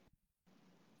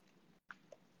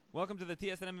Welcome to the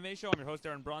TSN MMA show. I'm your host,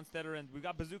 Aaron Bronstetter, and we've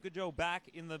got Bazooka Joe back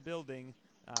in the building.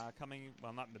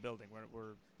 Well, not in the building.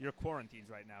 You're quarantined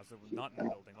right now, so we're not in the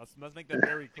building. Let's make that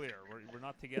very clear. We're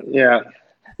not together. Yeah.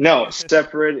 No,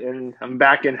 separate, and I'm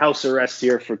back in house arrest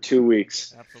here for 2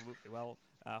 weeks. Absolutely. Well,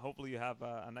 hopefully you have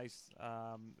a nice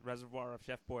reservoir of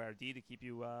Chef Boyardee to keep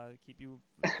you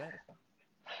fed.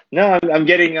 No, I'm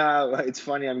getting. It's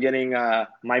funny. I'm getting.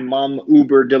 My mom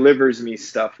Uber delivers me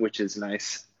stuff, which is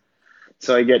nice.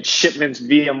 So I get shipments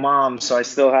via mom. So I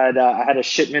had a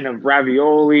shipment of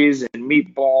raviolis and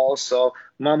meatballs. So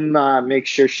mom makes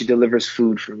sure she delivers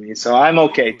food for me. So I'm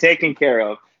okay, Food. taken care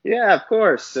of. Yeah, of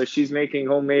course. So she's making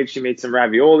homemade. She made some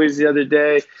raviolis the other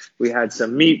day. We had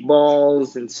some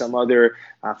meatballs and some other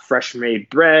fresh made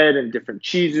bread and different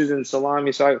cheeses and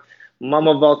salami.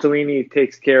 Mama Valtellini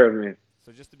takes care of me.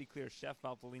 So just to be clear, Chef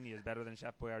Valtellini is better than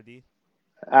Chef Boyardee.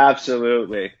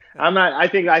 Absolutely. I'm not. I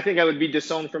think I would be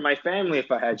disowned from my family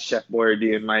if I had Chef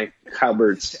Boyardee in my Yeah,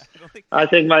 cupboards. I don't think I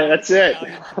think I don't think that's the it.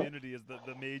 Italian community is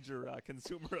the major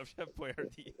consumer of Chef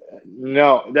Boyardee.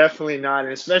 No, definitely not.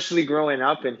 And especially growing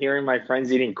up and hearing my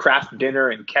friends eating Kraft dinner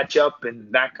and ketchup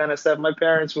and that kind of stuff, my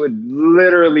parents would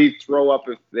literally throw up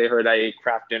if they heard I ate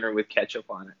Kraft dinner with ketchup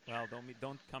on it. Well,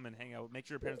 don't come and hang out. Make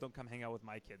sure your parents don't come hang out with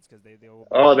my kids because they will be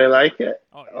Oh, they offended. like it?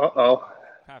 Oh yeah, Uh-oh.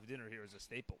 craft dinner here is a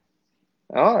staple.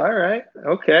 Oh, all right.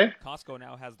 Okay. Costco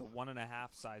now has the 1.5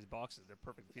 size boxes. They're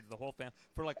perfect. Feeds the whole family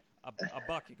for like a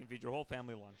buck. You can feed your whole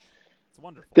family lunch. It's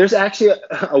wonderful. There's actually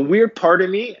a weird part of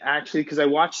me, actually, because I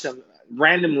watched some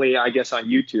randomly, I guess, on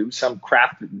YouTube, some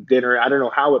craft dinner. I don't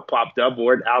know how it popped up,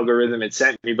 what algorithm it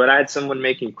sent me, but I had someone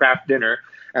making craft dinner.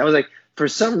 And I was like, for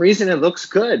some reason, it looks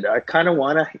good. I kind of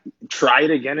want to try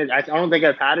it again. I don't think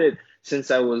I've had it since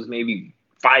I was maybe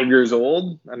 5 years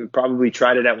old. I probably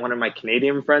tried it at one of my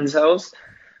Canadian friends' house,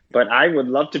 but I would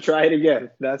love to try it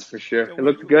again. That's for sure. Joe, It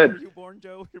looked good. where are you born,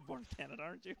 Joe? You're born in Canada,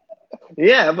 aren't you?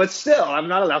 Yeah, but still, I'm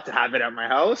not allowed to have it at my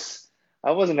house.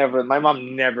 I wasn't ever, my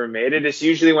mom never made it. It's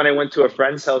usually when I went to a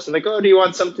friend's house and like, oh, do you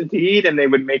want something to eat? And they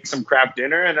would make some crap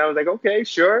dinner. And I was like, okay,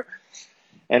 sure.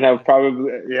 And I Well, would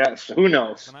probably, yeah, who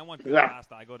knows? when I want good Yeah,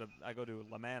 pasta, I go to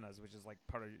La Manna's, which is like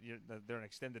part of they're an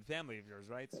extended family of yours,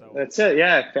 right? So that's it.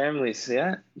 Yeah, families.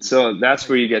 Yeah. So that's that's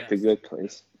how you where get you the get the best. good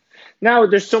place. Now,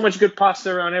 there's so much good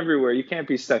pasta around everywhere. You can't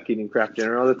be stuck eating crap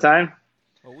dinner all the time.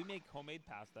 Well, we make homemade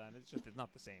pasta, and it's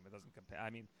not the same. It doesn't compare. I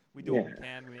mean, we do what we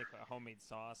Yeah. can. We make a homemade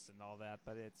sauce and all that,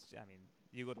 but I mean,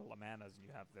 you go to La Manna's and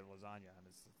you have their lasagna, and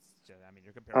it's just, I mean,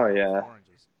 you're Oh, comparing apples to yeah.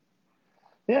 oranges.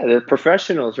 Yeah, they're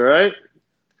professionals, right?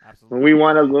 Absolutely.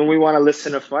 When we want to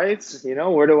listen to fights,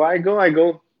 where do I go? I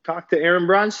go talk to Aaron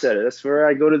Bronstetter. That's where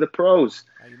I go to the pros.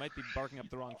 You might be barking up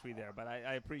the wrong tree there, but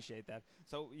I appreciate that.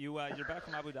 So you're back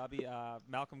from Abu Dhabi.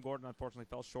 Malcolm Gordon unfortunately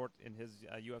fell short in his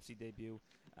UFC debut.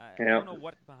 I Yeah. don't know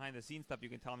what behind the scenes stuff you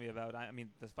can tell me about. I mean,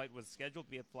 the fight was scheduled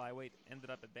to be at flyweight, ended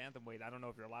up at bantamweight. I don't know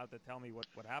if you're allowed to tell me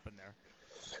what happened there.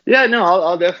 Yeah, no,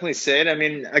 I'll definitely say it. I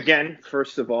mean, again,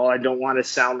 first of all, I don't want to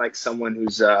sound like someone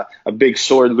who's a big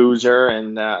sore loser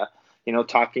and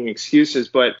talking excuses.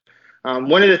 But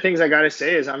one of the things I got to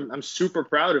say is I'm super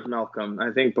proud of Malcolm.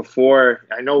 I think before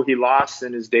I know he lost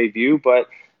in his debut, but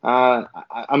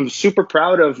I'm super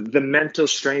proud of the mental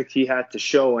strength he had to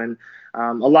show. And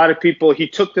a lot of people, he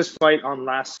took this fight on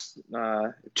last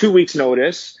 2 weeks'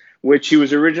 notice, which he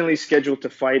was originally scheduled to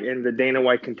fight in the Dana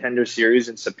White Contender Series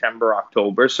in September,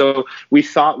 October. So we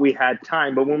thought we had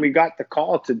time. But when we got the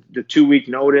call to the 2 week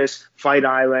notice, Fight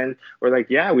Island, we're like,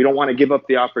 yeah, we don't want to give up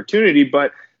the opportunity.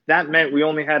 But that meant we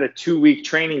only had a 2 week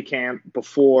training camp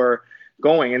before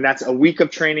going. And that's a week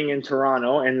of training in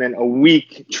Toronto and then a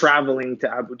week traveling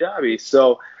to Abu Dhabi.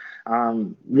 So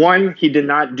one, he did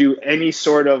not do any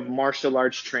sort of martial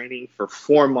arts training for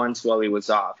 4 months while he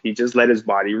was off. He just let his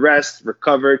body rest,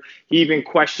 recovered. He even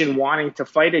questioned wanting to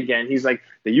fight again. He's like,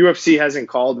 the UFC hasn't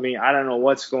called me. I don't know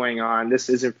what's going on. This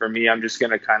isn't for me. I'm just going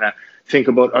to kind of think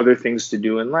about other things to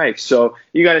do in life. So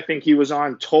you got to think he was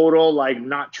on total, like,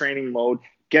 not training mode,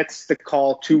 gets the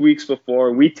call 2 weeks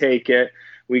before. We take it.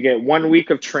 We get 1 week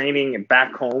of training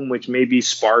back home, which maybe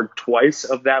sparred twice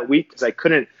of that week because I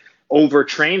couldn't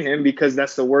overtrain him because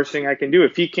that's the worst thing I can do.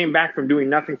 If he came back from doing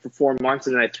nothing for 4 months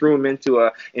and then I threw him into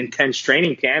a intense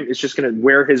training camp, it's just going to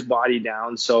wear his body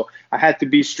down. So I had to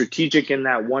be strategic in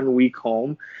that 1 week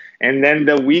home. And then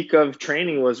the week of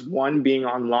training was one being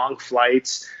on long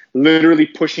flights, literally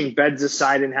pushing beds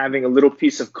aside and having a little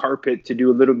piece of carpet to do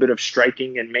a little bit of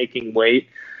striking and making weight.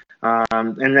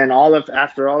 And then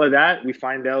after all of that, we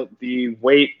find out the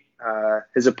weight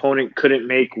his opponent couldn't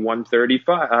make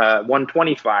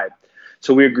 125.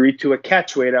 So we agreed to a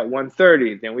catch weight at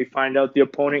 130. Then we find out the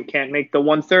opponent can't make the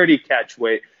 130 catch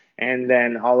weight. and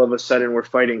then all of a sudden we're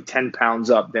fighting 10 pounds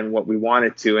up than what we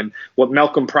wanted to. And what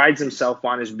Malcolm prides himself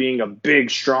on is being a big,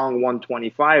 strong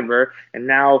 125er. And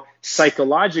now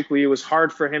psychologically, it was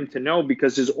hard for him to know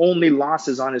because his only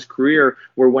losses on his career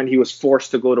were when he was forced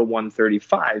to go to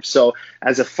 135. So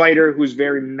as a fighter who's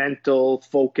very mental,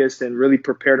 focused, and really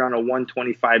prepared on a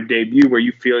 125 debut where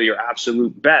you feel your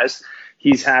absolute best,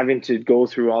 he's having to go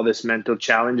through all this mental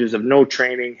challenges of no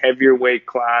training, heavier weight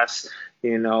class,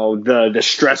 the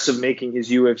stress of making his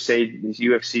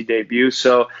UFC debut.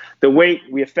 So the weight,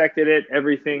 we affected it.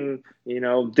 Everything,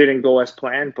 didn't go as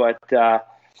planned, but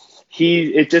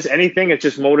it just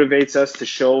motivates us to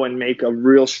show and make a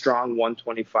real strong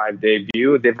 125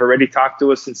 debut. They've already talked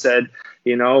to us and said,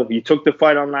 you took the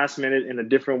fight on last minute in a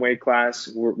different weight class.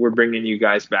 We're bringing you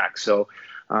guys back. So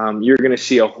you're going to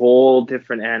see a whole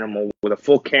different animal with a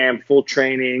full camp, full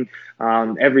training,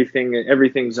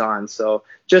 everything's on. So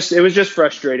it was just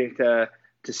frustrating to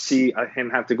see him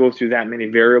have to go through that many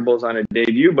variables on a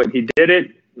debut, but he did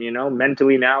it.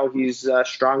 Mentally now he's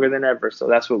stronger than ever. So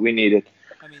that's what we needed.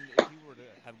 I mean, if you were to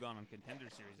have gone on Contender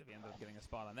Series, if you ended up getting a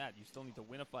spot on that, you still need to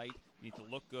win a fight, you need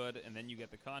to look good, and then you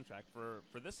get the contract. For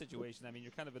this situation, I mean,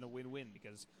 you're kind of in a win-win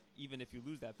because even if you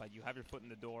lose that fight, you have your foot in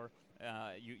the door.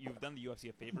 You've done the UFC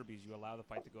a favor because you allow the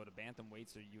fight to go to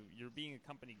bantamweight, so you're being a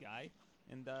company guy.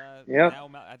 And now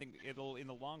I think it'll, in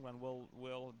the long run,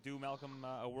 will do Malcolm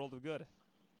a world of good.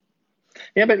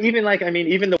 Yeah, but even the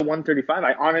 135,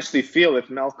 I honestly feel if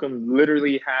Malcolm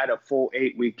literally had a full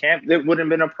 8-week camp, it wouldn't have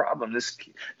been a problem.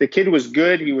 The kid was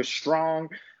good. He was strong.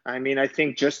 I mean, I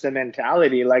think just the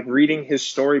mentality, like reading his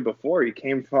story before, he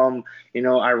came from,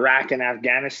 Iraq and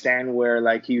Afghanistan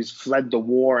where he's fled the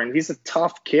war, and he's a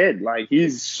tough kid.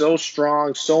 He's so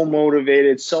strong, so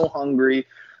motivated, so hungry.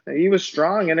 He was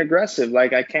strong and aggressive.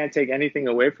 I can't take anything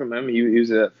away from him. He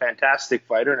was a fantastic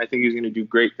fighter, and I think he's going to do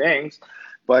great things.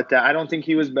 But I don't think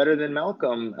he was better than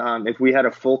Malcolm if we had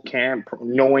a full camp,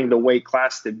 knowing the weight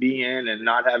class to be in and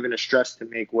not having to stress to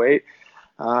make weight.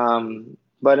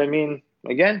 But I mean,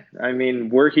 again,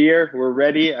 we're here, we're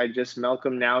ready.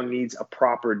 Malcolm now needs a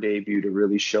proper debut to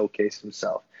really showcase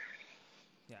himself.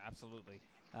 Yeah, absolutely.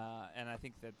 And I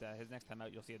think that his next time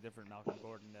out, you'll see a different Malcolm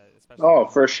Gordon. Especially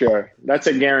for sure. That's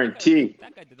a guarantee.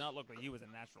 That guy did not look like he was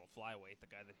a natural flyweight, the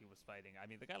guy that he was fighting. I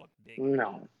mean, the guy looked big.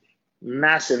 No.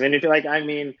 Massive. And if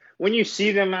when you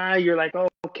see them, you're like, oh,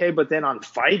 okay. But then on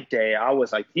fight day, I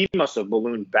was like, he must have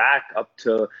ballooned back up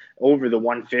to over the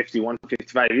 150,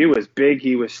 155. He was big.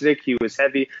 He was thick. He was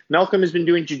heavy. Malcolm has been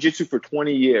doing jiu-jitsu for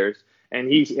 20 years. And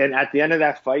at the end of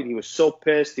that fight, he was so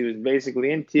pissed. He was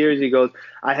basically in tears. He goes,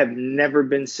 I have never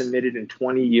been submitted in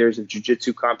 20 years of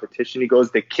jiu-jitsu competition. He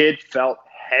goes, the kid felt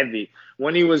heavy.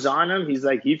 When he was on him, he's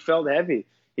like, he felt heavy.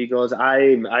 He goes,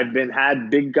 I've had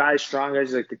big guys, strong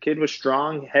guys. The kid was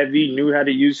strong, heavy, knew how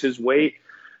to use his weight.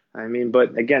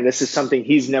 But again, this is something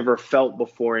he's never felt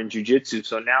before in jiu-jitsu.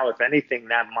 So now, if anything,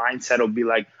 that mindset will be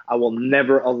like, I will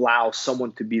never allow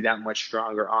someone to be that much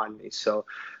stronger on me. So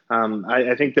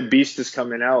I think the beast is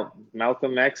coming out.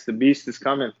 Malcolm X, the beast is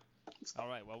coming. All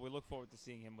right. Well, we look forward to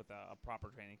seeing him with a proper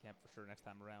training camp for sure next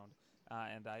time around.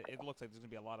 And it looks like there's going to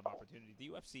be a lot of opportunity. The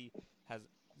UFC has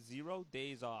 0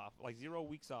 days off, 0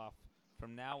 weeks off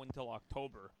from now until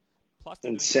October. Plus the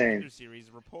Contender Series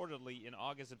reportedly in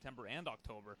August, September, and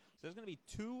October. So there's going to be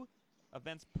 2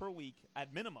 events per week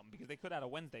at minimum because they could add a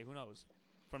Wednesday. Who knows?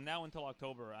 From now until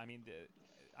October,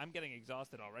 I'm getting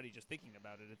exhausted already just thinking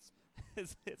about it.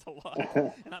 It's a lot,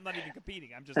 and I'm not even competing.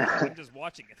 I'm just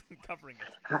watching it and covering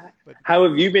it. But how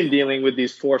have you been dealing with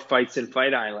these 4 fights in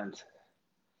Fight Island?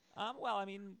 Well,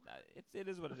 it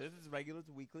is what it is. It's regular, it's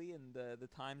weekly, and the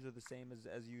times are the same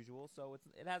as usual. So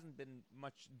it hasn't been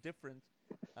much different.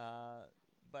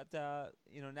 But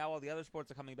now all the other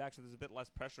sports are coming back, so there's a bit less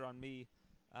pressure on me,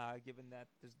 given that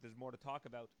there's more to talk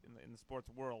about in the sports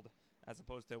world, as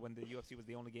opposed to when the UFC was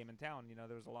the only game in town.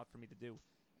 There was a lot for me to do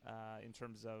in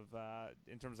terms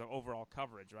of overall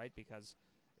coverage, right? Because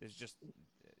it's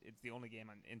the only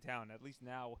game in town. At least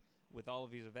now, with all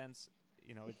of these events,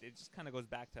 it just kind of goes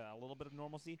back to a little bit of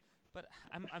normalcy. But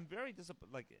I'm very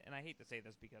disappointed, and I hate to say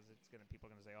this because people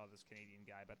are gonna say, oh, this Canadian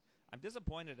guy, but I'm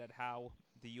disappointed at how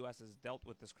the U.S. has dealt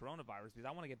with this coronavirus because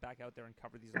I want to get back out there and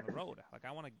cover these on the road.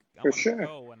 I want to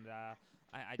go, and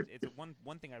it's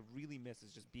one thing I really miss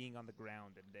is just being on the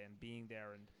ground and being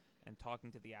there and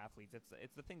talking to the athletes.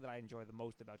 It's the thing that I enjoy the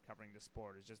most about covering the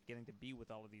sport is just getting to be with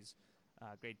all of these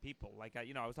great people.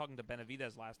 I was talking to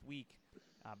Benavidez last week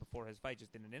before his fight,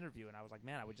 just in an interview, and I was like,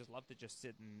 man, I would just love to just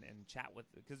sit and chat with,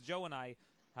 because Joe and I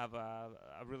have a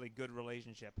really good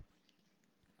relationship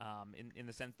in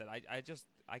the sense that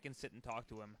I can sit and talk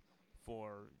to him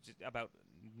for just about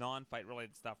non-fight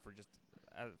related stuff for just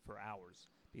for hours,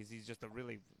 because he's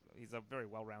a very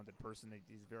well-rounded person.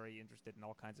 He's very interested in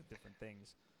all kinds of different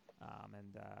things,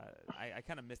 I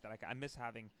kind of miss that.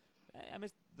 I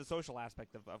miss the social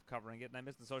aspect of covering it, and I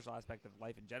miss the social aspect of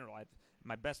life in general.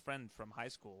 My best friend from high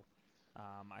school,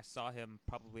 I saw him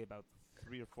probably about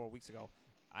 3 or 4 weeks ago.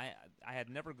 I had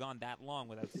never gone that long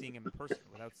without seeing him in person,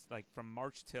 without, like, from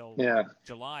March till Yeah.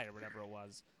 July or whatever it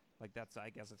was. Like, I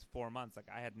guess it's 4 months. Like,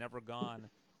 I had never gone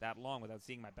that long without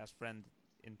seeing my best friend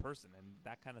in person, and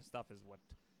that kind of stuff is what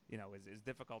is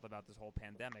difficult about this whole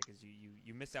pandemic. Is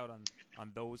you miss out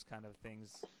on those kind of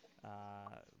things.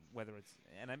 Whether it's,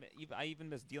 and I even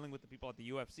miss dealing with the people at the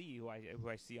UFC who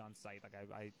I see on site. Like,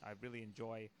 I really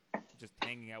enjoy just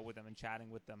hanging out with them and chatting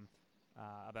with them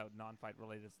about non-fight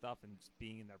related stuff and just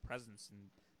being in their presence, and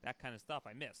that kind of stuff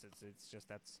I miss. It's just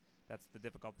that's the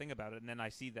difficult thing about it. And then I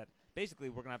see that basically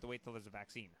we're gonna have to wait till there's a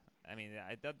vaccine. I mean,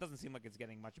 that doesn't seem like it's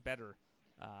getting much better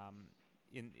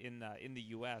in the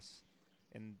U.S.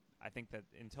 And I think that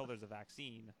until there's a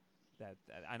vaccine, that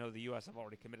I know the U.S. have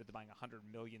already committed to buying 100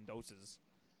 million doses,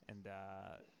 and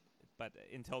but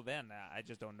until then, I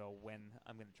just don't know when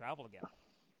I'm going to travel again.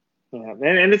 Yeah,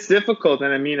 and it's difficult.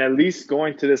 And I mean, at least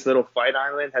going to this little fight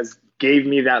island has gave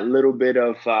me that little bit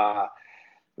of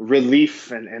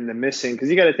relief and the missing. Because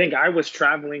you got to think, I was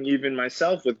traveling even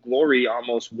myself with Glory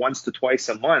almost once to twice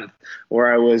a month,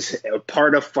 where I was a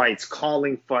part of fights,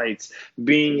 calling fights,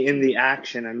 being in the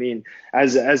action. I mean,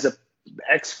 as a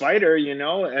ex-fighter,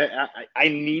 I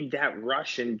need that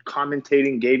rush, and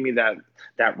commentating gave me that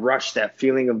rush, that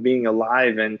feeling of being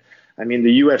alive. And I mean,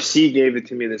 the UFC gave it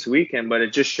to me this weekend, but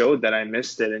it just showed that I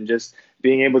missed it. And just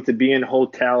being able to be in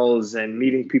hotels and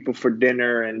meeting people for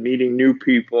dinner and meeting new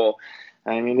people.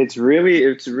 I mean, it's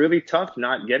really tough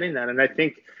not getting that. And I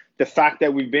think the fact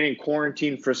that we've been in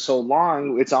quarantine for so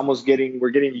long, it's almost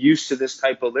we're getting used to this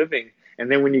type of living.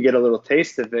 And then when you get a little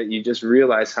taste of it, you just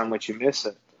realize how much you miss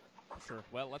it. Sure.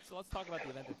 Well, let's talk about the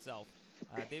event itself.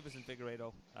 Deiveson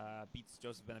Figueiredo beats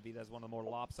Joseph Benavidez, one of the more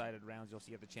lopsided rounds you'll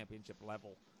see at the championship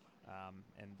level.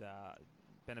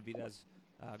 Benavidez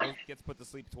gets put to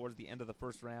sleep towards the end of the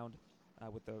first round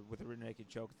with the rear naked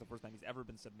choke. It's the first time he's ever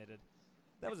been submitted.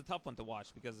 That was a tough one to watch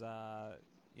because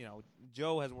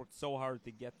Joe has worked so hard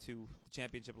to get to the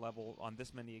championship level on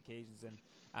this many occasions, and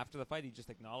after the fight he just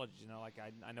acknowledged,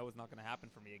 I know it's not going to happen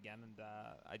for me again, and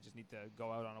I just need to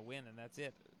go out on a win, and that's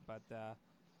it. But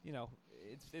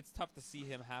it's tough to see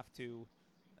him have to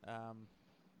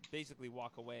basically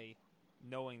walk away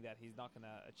knowing that he's not going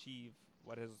to achieve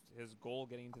what his goal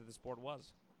getting into the sport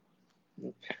was.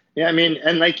 Yeah, I mean,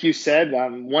 and like you said,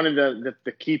 one of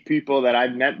the key people that I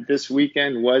met this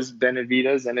weekend was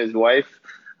Benavidez and his wife,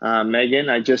 Megan.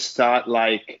 I just thought,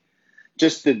 like,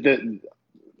 just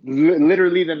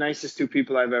literally the nicest two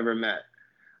people I've ever met.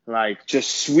 Like,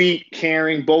 just sweet,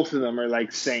 caring. Both of them are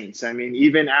like saints. I mean,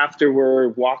 even after we're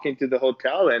walking to the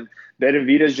hotel and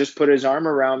Benavidez just put his arm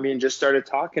around me and just started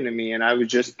talking to me. And I was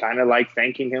just kind of like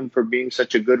thanking him for being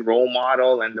such a good role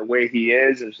model and the way he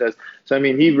is. And so, I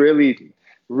mean, he really,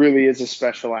 really is a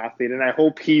special athlete. And I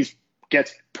hope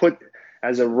gets put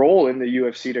as a role in the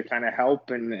UFC to kind of help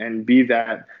and be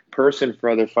that person for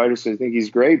other fighters. So I think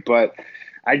he's great. But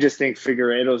I just think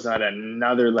Figueiredo's at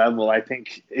another level. I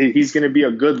think he's going to be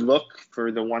a good look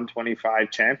for the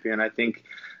 125 champion. I think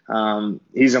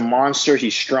he's a monster.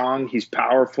 He's strong. He's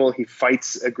powerful. He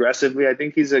fights aggressively. I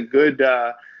think he's a good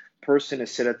person to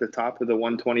sit at the top of the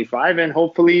 125. And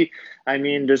hopefully, I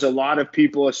mean, there's a lot of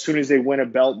people, as soon as they win a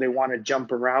belt, they want to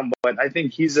jump around. But I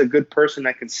think he's a good person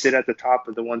that can sit at the top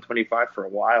of the 125 for a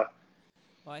while.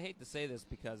 Well, I hate to say this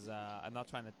because I'm not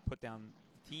trying to put down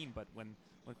the team, but when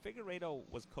Figueiredo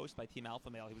was coached by Team Alpha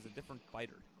Male, he was a different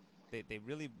fighter. They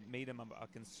really made him a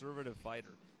conservative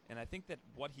fighter. And I think that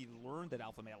what he learned at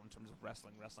Alpha Male in terms of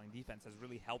wrestling defense, has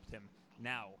really helped him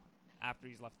now after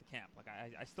he's left the camp. Like,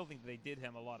 I still think they did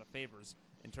him a lot of favors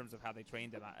in terms of how they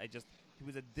trained him. He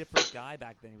was a different guy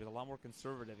back then. He was a lot more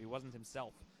conservative. He wasn't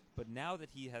himself. But now that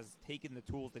he has taken the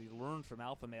tools that he learned from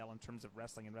Alpha Male in terms of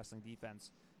wrestling and wrestling defense,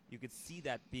 you could see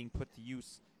that being put to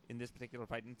use in this particular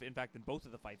fight. In fact, in both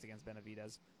of the fights against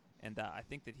Benavidez. And I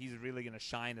think that he's really going to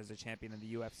shine as a champion in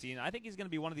the UFC. And I think he's going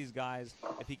to be one of these guys,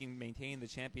 if he can maintain the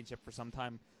championship for some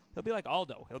time, he'll be like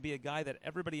Aldo. He'll be a guy that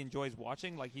everybody enjoys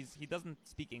watching. Like, he doesn't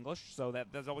speak English, so that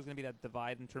there's always going to be that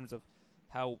divide in terms of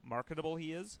how marketable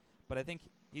he is. But I think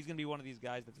he's going to be one of these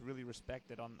guys that's really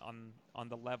respected on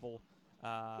the level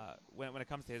when it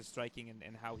comes to his striking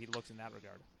and how he looks in that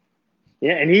regard.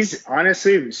 Yeah, and he's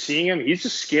honestly seeing him. He's a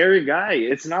scary guy.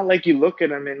 It's not like you look at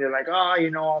him and you're like,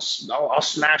 oh, I'll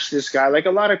smash this guy. Like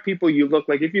a lot of people, you look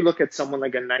like if you look at someone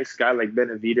like a nice guy like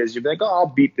Benavidez, you'd be like, oh, I'll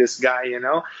beat this guy.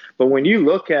 But when you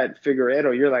look at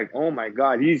Figueredo, you're like, oh my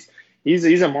God, he's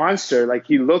a monster. Like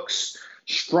he looks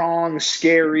strong,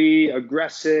 scary,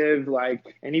 aggressive,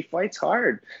 and he fights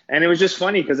hard. And it was just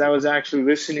funny because I was actually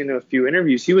listening to a few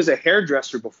interviews. He was a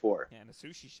hairdresser before. Yeah, and a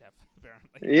sushi chef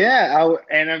apparently. Yeah,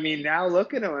 and I mean now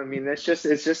look at him. I mean it's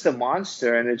just a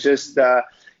monster, and it's just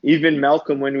even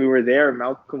Malcolm when we were there,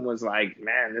 Malcolm was like,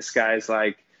 man, this guy's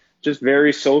like just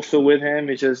very social with him.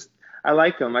 It's just I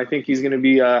like him. I think he's going to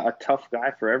be a tough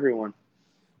guy for everyone.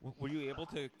 Were you able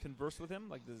to converse with him?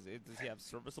 Like, does he have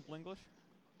serviceable English?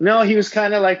 No, he was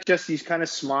kind of like just he's kind of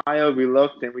smiled. We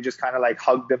looked and we just kind of like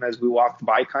hugged him as we walked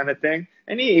by, kind of thing.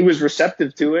 And he was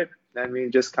receptive to it. I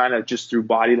mean, just kind of just through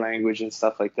body language and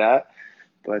stuff like that.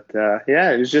 But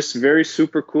yeah, it was just very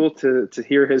super cool to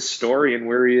hear his story and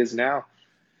where he is now.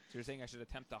 So you're saying I should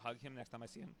attempt to hug him next time I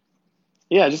see him?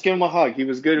 Yeah, just give him a hug. He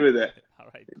was good with it. All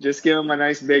right. Just give him a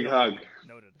nice big hug.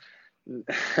 Noted.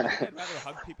 I'd rather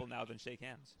hug people now than shake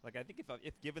hands. Like I think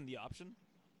if given the option,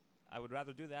 I would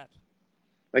rather do that.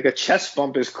 Like a chest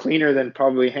bump is cleaner than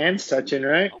probably hands touching,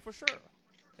 right? Oh, for sure.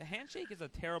 The handshake is a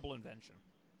terrible invention.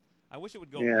 I wish it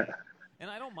would go Yeah. away. And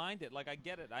I don't mind it. Like I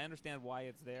get it. I understand why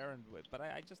it's there, but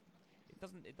I just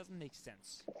it doesn't make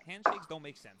sense. Handshakes don't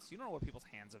make sense. You don't know what people's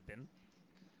hands have been.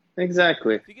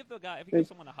 Exactly. If you give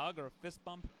someone a hug or a fist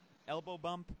bump, elbow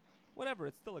bump, whatever,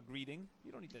 it's still a greeting.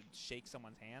 You don't need to shake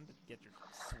someone's hand and get your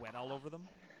sweat all over them.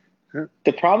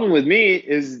 The problem with me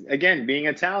is, again, being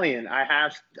Italian.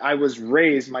 I was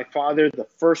raised, my father, the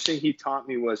first thing he taught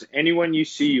me was anyone you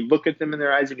see, you look at them in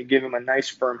their eyes and you give them a nice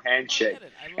firm handshake.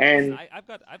 I get it. And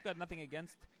I've got nothing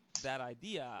against that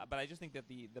idea, but I just think that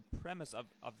the premise of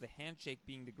the handshake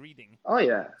being the greeting oh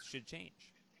yeah, should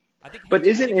change. I think but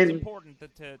it's important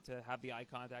to have the eye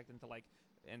contact and to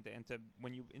and to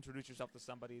when you introduce yourself to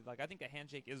somebody, like I think a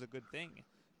handshake is a good thing,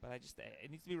 but it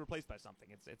needs to be replaced by something.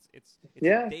 It's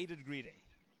yeah. a dated greeting.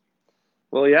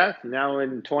 Well, yeah. Now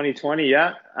in 2020,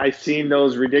 yeah, I've seen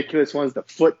those ridiculous ones: the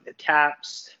foot the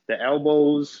taps, the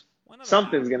elbows.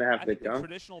 Something's gonna have to the come.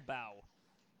 traditional bow.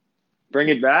 Bring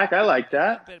it back. I like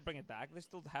that. Bring it back. They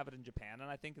still have it in Japan,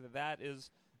 and I think that is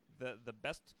the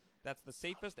best. That's the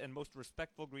safest and most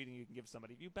respectful greeting you can give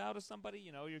somebody. If you bow to somebody,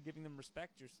 you're giving them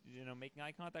respect. You're making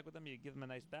eye contact with them. You give them a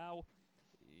nice bow,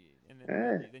 and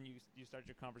then you start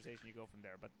your conversation. You go from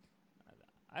there. But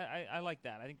I like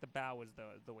that. I think the bow is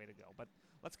the way to go. But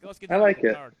let's get I to like the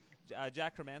it. card.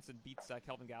 Jack Hermanson beats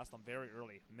Kelvin Gastelum very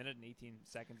early, a minute and 18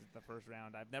 seconds in the first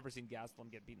round. I've never seen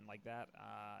Gastelum get beaten like that.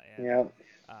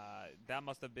 That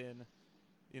must have been.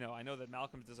 I know that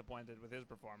Malcolm's disappointed with his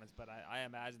performance, but I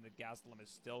imagine that Gastelum is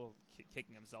still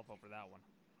kicking himself over that one.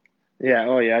 Yeah,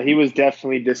 oh yeah, he was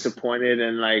definitely disappointed,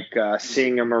 and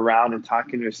seeing him around and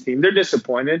talking to his team, they're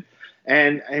disappointed.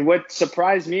 And what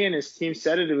surprised me, and his team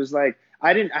said it was like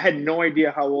I had no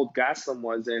idea how old Gastelum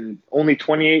was, and only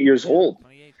 28 years old.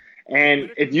 28.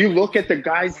 And if you look at the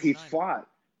guys he fought,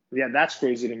 yeah, that's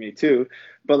crazy to me too.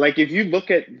 But if you look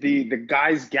at the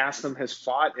guys Gastelum has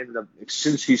fought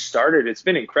since he started, it's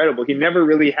been incredible. He never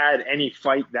really had any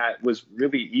fight that was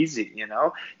really easy.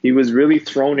 He was really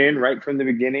thrown in right from the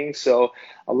beginning. So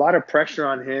a lot of pressure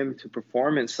on him to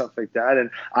perform and stuff like that. And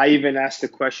I even asked a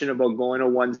question about going to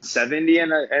 170,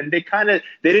 and they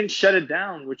didn't shut it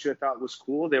down, which I thought was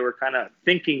cool. They were kind of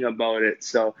thinking about it.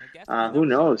 So who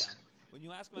knows? When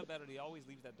you ask him about it, he always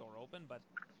leaves that door open, but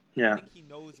yeah. I think he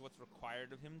knows what's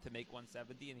required of him to make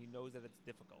 170, and he knows that it's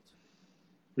difficult.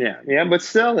 Yeah, but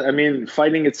still, I mean,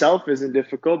 fighting itself isn't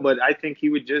difficult, but I think he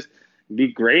would just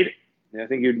be great. I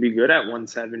think he would be good at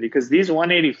 170 because these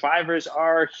 185ers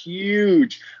are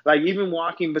huge. Like even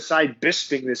walking beside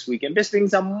Bisping this weekend,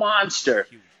 Bisping's a monster.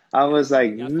 I was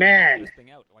like, man,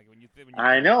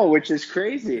 I know, which is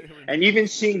crazy. And even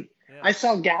seeing – I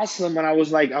saw Gastelum and I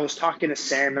was talking to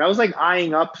Sam and I was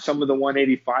eyeing up some of the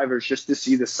 185ers just to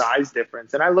see the size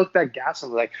difference. And I looked at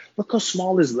Gastelum look how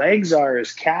small his legs are,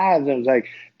 his calves. I was like,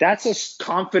 that's a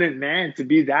confident man to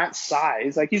be that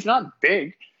size. He's not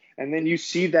big. And then you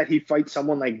see that he fights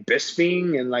someone like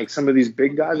Bisping and some of these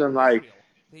big guys. I'm like,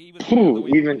 if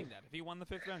he won the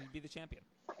fifth round, he'd be the champion.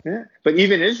 Yeah, but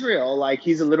even Israel,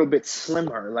 he's a little bit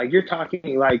slimmer. You're talking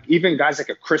even guys like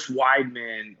a Chris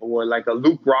Weidman or a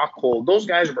Luke Rockhold. Those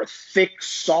guys were thick,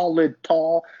 solid,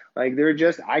 tall. They're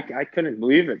just I couldn't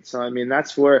believe it. So I mean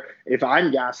that's where if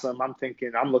I'm Gastelum, I'm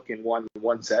thinking I'm looking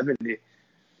 170.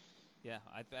 Yeah,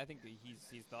 I think that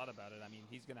he's thought about it. I mean,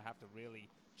 he's going to have to really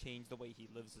change the way he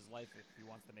lives his life if he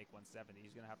wants to make 170.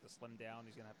 He's going to have to slim down.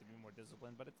 He's going to have to be more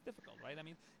disciplined, but it's difficult, right? I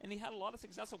mean, and he had a lot of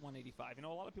success at 185. You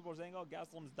know, a lot of people are saying, "Oh,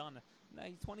 Gastelum's done." Now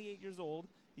he's 28 years old.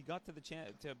 He got to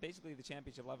basically the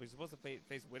championship level. He's supposed to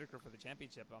face Whitaker for the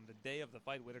championship. On the day of the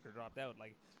fight, Whitaker dropped out.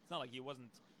 Like, it's not like he wasn't.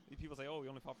 People say, "Oh, he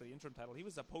only fought for the interim title." He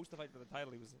was supposed to fight for the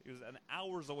title. He was an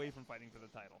hours away from fighting for the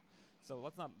title. So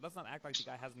let's not act like the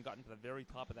guy hasn't gotten to the very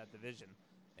top of that division,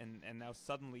 and now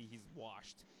suddenly he's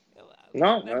washed.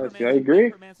 No, I agree.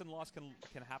 Hermansson loss can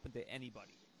happen to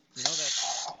anybody. You know that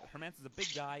Hermansson's a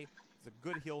big guy. He's a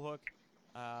good heel hook,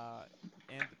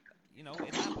 and you know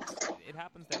it happens. It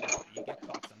happens that you get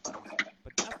caught sometimes.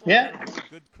 But Gastelum had a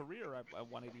good career at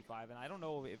 185, and I don't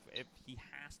know if he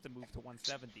has to move to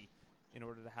 170 in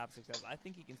order to have success. I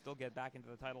think he can still get back into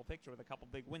the title picture with a couple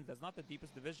big wins. That's not the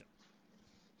deepest division.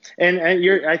 And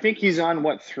I think he's on,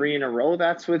 what, 3 in a row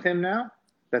that's with him now?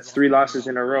 That's 3 losses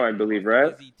in a row, I believe,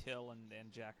 right? Izzy, Till, and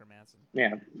Jack Hermansson.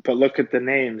 Yeah, but look at the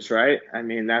names, right? I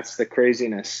mean, that's the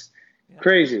craziness. Yeah,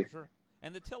 crazy. Sure.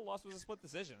 And the Till loss was a split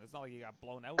decision. It's not like he got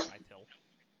blown out by Till.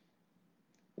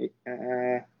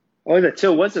 The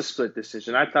Till was a split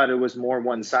decision. I thought it was more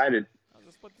one-sided. It was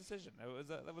a split decision.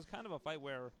 It was kind of a fight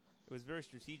where it was very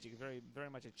strategic, very very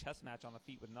much a chess match on the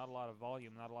feet with not a lot of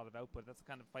volume, not a lot of output. That's the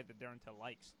kind of fight that Darren Till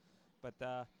likes. But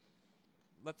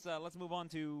let's move on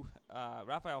to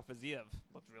Rafael Fiziev.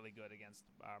 Looked really good against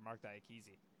Mark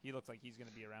Diakiese. He looks like he's going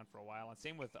to be around for a while. And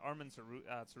same with Arman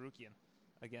Tsarukyan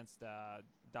against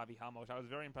Davi Hamosh. I was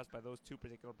very impressed by those two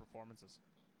particular performances.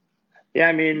 Yeah,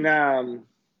 I mean,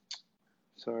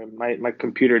 sorry, my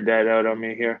computer died out on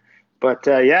me here. But,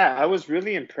 I was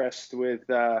really impressed with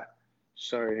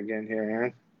sorry again here,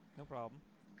 Aaron. No problem.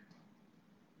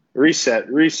 Reset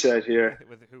here.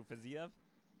 With who, Fiziev?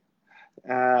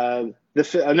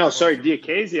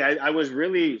 Diakiese. I was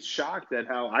really shocked at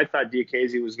how I thought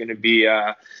Diakiese was going to be,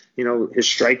 his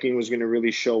striking was going to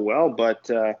really show well. But,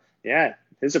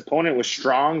 his opponent was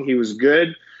strong. He was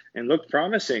good and looked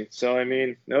promising. So, I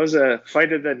mean, that was a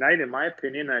fight of the night, in my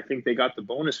opinion. I think they got the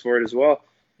bonus for it as well.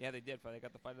 Yeah, they did. They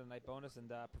got the fight of the night bonus,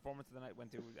 and performance of the night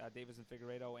went to Davis and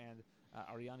Figueiredo and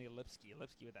Ariane Lipski.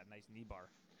 Lipski with that nice knee bar.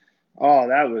 Oh,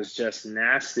 that was just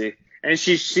nasty. And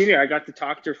she's senior. I got to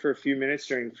talk to her for a few minutes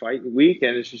during fight week,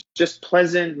 and she's just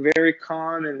pleasant, very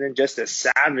calm, and then just a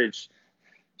savage,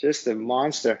 just a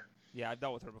monster. Yeah, I've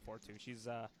dealt with her before too. She's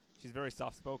very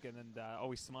soft-spoken and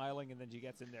always smiling, and then she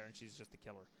gets in there and she's just a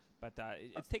killer. But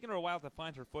it's taken her a while to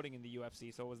find her footing in the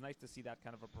UFC, so it was nice to see that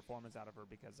kind of a performance out of her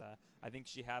because I think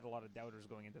she had a lot of doubters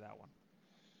going into that one.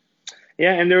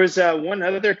 Yeah, and there was one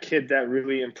other kid that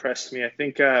really impressed me. I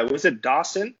think, was it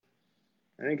Dawson?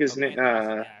 I think his name.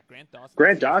 Grant Dawson.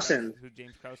 Grant Dawson. Who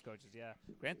James Krause coaches, yeah.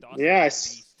 Grant Dawson.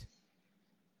 Yes.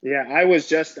 Yeah, I was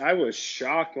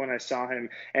shocked when I saw him.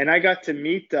 And I got to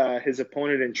meet his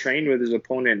opponent and train with his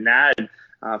opponent, Nad.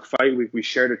 Fight week, we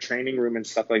shared a training room and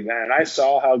stuff like that. And I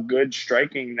saw how good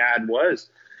striking Nad was.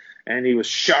 And he was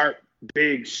sharp,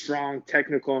 big, strong,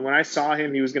 technical. And when I saw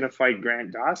him, he was going to fight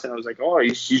Grant Dawson. I was like, oh,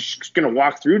 he's going to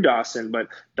walk through Dawson. But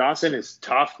Dawson is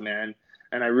tough, man.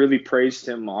 And I really praised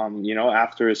him,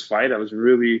 after his fight. I was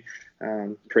really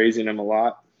praising him a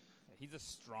lot. He's a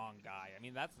strong guy. I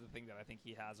mean, that's the thing that I think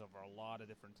he has over a lot of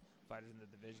different fighters in the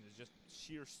division is just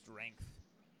sheer strength.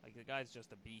 Like, the guy's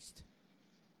just a beast.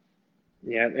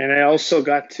 Yeah, and I also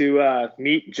got to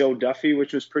meet Joe Duffy,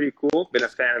 which was pretty cool. Been a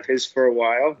fan of his for a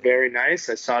while. Very nice.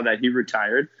 I saw that he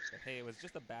retired. Hey, it was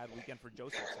just a bad weekend for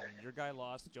Joseph. I mean, your guy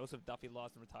lost. Joseph Duffy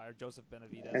lost and retired. Joseph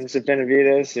Benavidez. Joseph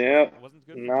Benavidez, yeah. It wasn't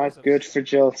good for Not Joseph. good for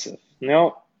Joseph.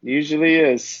 No, usually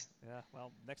is. Yeah,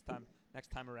 well, next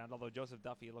time around, although Joseph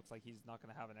Duffy, it looks like he's not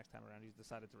going to have it next time around. He's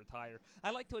decided to retire.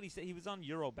 I liked what he said. He was on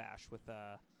Eurobash with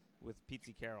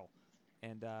Pete Carroll,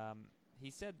 and he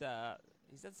said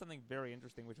something very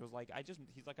interesting, which was like, I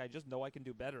just know I can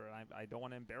do better, and I don't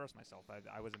want to embarrass myself.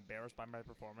 I was embarrassed by my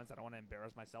performance. I don't want to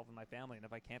embarrass myself and my family, and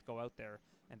if I can't go out there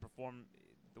and perform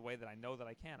the way that I know that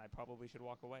I can, I probably should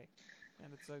walk away.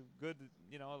 And it's a good,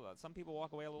 some people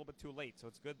walk away a little bit too late, so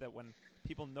it's good that when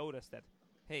people notice that,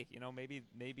 hey,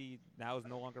 maybe now is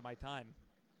no longer my time,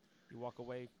 you walk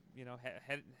away,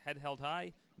 head held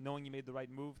high, knowing you made the right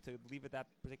move to leave at that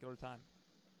particular time.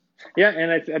 Yeah,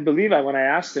 and I believe when I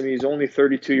asked him, he's only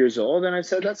 32 years old, and I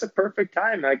said, that's a perfect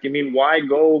time. Like, I mean, why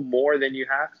go more than you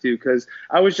have to? Because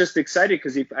I was just excited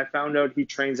because I found out he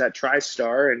trains at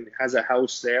TriStar and has a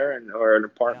house there or an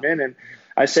apartment. Yeah. And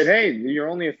I said, hey, you're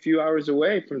only a few hours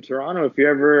away from Toronto. If you're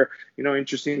ever,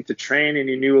 interested to train, and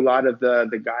he knew a lot of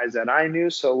the guys that I knew.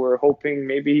 So we're hoping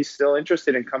maybe he's still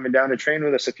interested in coming down to train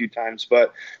with us a few times.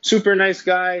 But super nice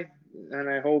guy, and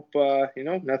I hope,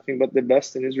 nothing but the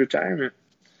best in his retirement.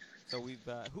 So we've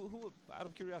who out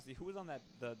of curiosity, who was on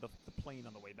the plane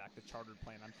on the way back, the chartered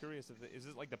plane? I'm curious if is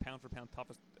this like the pound for pound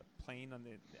toughest plane on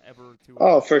the ever to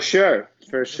Oh, for fly? sure,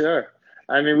 for sure.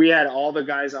 I mean, we had all the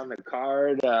guys on the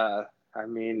card. I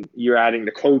mean, you're adding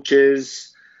the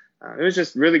coaches. It was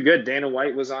just really good. Dana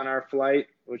White was on our flight,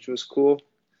 which was cool.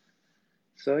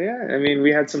 So yeah, I mean,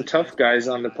 we had some You guys tough played guys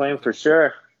well, I on the imagine. plane for sure.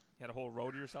 You had a whole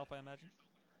row to yourself, I imagine.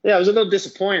 Yeah, I was a little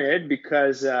disappointed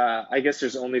because I guess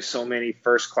there's only so many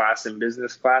first class and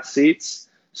business class seats.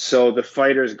 So the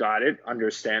fighters got it,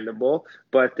 understandable.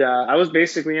 But I was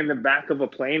basically in the back of a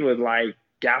plane with like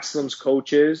Gaslam's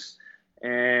coaches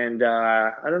and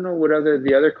I don't know what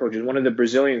the other coaches, one of the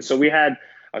Brazilians. So we had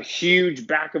a huge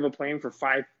back of a plane for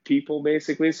 5 people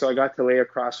basically. So I got to lay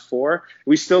across 4.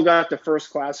 We still got the first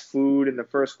class food and the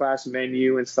first class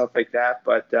menu and stuff like that.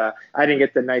 But I didn't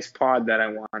get the nice pod that I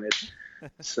wanted.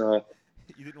 So,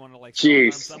 You didn't want to like strong arm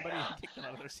jeez. somebody and kick them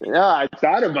out of their seat. Yeah, I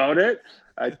thought about it.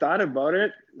 I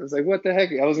was like, what the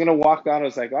heck? I was gonna walk on. I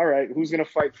was like, all right, who's gonna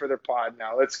fight for their pod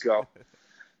now? Let's go.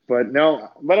 But no,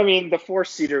 but I mean, the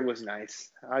 4-seater was nice.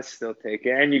 I still take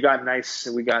it. And we got nice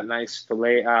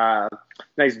filet,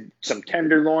 some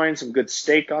tenderloin, some good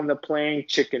steak on the plane,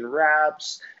 chicken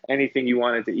wraps, anything you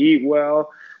wanted to eat well.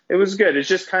 It was good. It's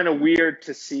just kind of weird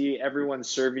to see everyone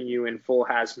serving you in full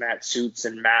hazmat suits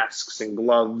and masks and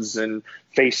gloves and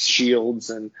face shields.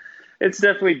 And it's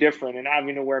definitely different. And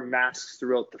having to wear masks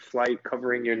throughout the flight,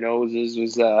 covering your noses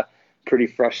was pretty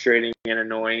frustrating and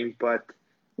annoying. But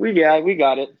we got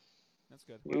it. That's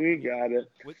good. Well, I We mean, got it.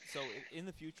 so in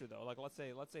the future though, like let's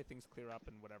say things clear up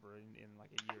and whatever in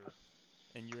like a year,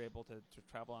 and you're able to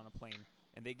travel on a plane,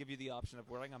 and they give you the option of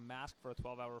wearing a mask for a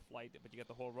 12-hour flight, but you get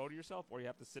the whole row to yourself, or you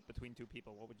have to sit between 2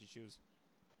 people. What would you choose?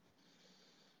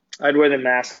 I'd wear the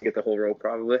mask and get the whole row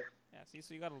probably. Yeah, see,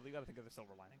 so you gotta think of the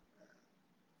silver lining.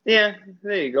 Yeah,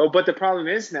 there you go. But the problem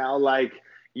is now, like,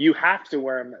 you have to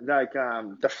wear 'em. Like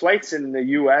the flights in the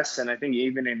U.S. and I think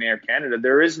even in Air Canada,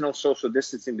 there is no social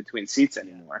distancing between seats Yeah,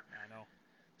 anymore. I know.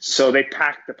 So they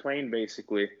pack the plane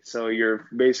basically. So you're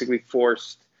basically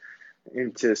forced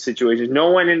into situations.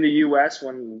 No one in the U.S.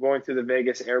 when going through the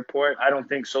Vegas airport, I don't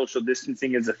think social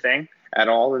distancing is a thing at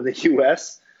all in the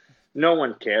U.S. No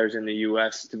one cares in the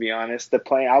U.S. to be honest. The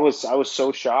plane, I was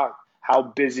so shocked how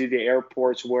busy the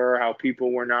airports were, how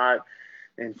people were not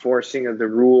enforcing of the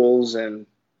rules, and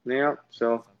yeah,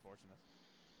 so That's unfortunate.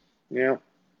 yeah,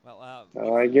 Well,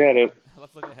 so I get it.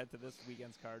 let's look ahead to this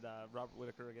weekend's card. Robert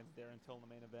Whitaker against Darren Till in the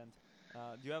main event.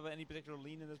 Do you have any particular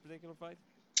lean in this particular fight?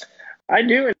 I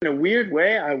do in a weird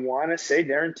way. I want to say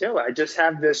Darren Till. I just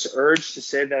have this urge to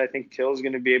say that I think Till's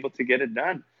going to be able to get it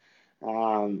done.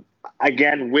 Um,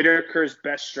 Again, Whitaker's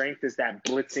best strength is that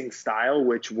blitzing style,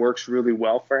 which works really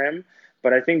well for him.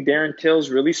 But I think Darren Till's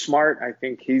really smart. I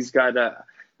think he's got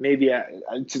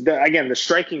again, the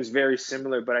striking is very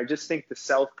similar, but I just think the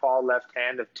southpaw left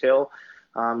hand of Till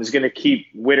is going to keep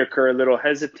Whitaker a little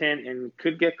hesitant and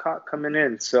could get caught coming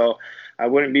in. So I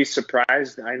wouldn't be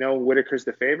surprised. I know Whitaker's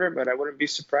the favorite, but I wouldn't be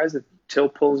surprised if Till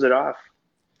pulls it off.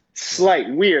 Yeah. Slight,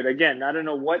 weird. Again, I don't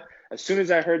know what. As soon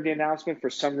as I heard the announcement, for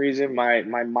some reason, my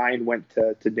mind went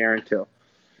to Darren Till.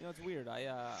 You know, it's weird.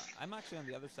 I'm actually on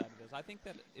the other side of this. I think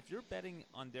that if you're betting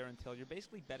on Darren Till, you're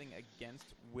basically betting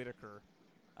against Whitaker.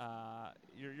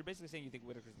 You're basically saying you think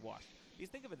Whitaker's washed. Because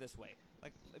think of it this way: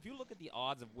 like if you look at the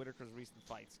odds of Whitaker's recent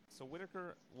fights, so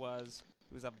Whitaker was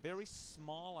a very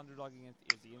small underdog against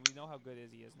Izzy, and we know how good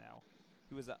Izzy is now.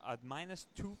 He was a minus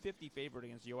 250 favorite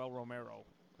against Yoel Romero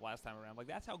last time around. Like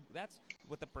that's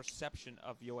what the perception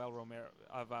of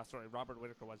Robert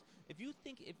Whitaker was. If you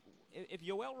think if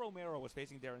Yoel Romero was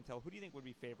facing Darren Till, who do you think would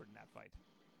be favored in that fight?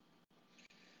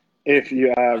 If I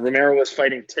think Romero was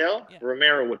fighting Till, yeah,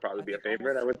 Romero would probably I be a think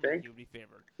favorite, almost I would certainly think. he would be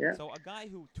favored. Yeah. So a guy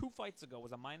who 2 fights ago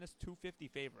was a minus 250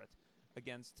 favorite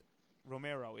against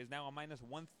Romero is now a minus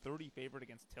 130 favorite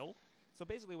against Till. So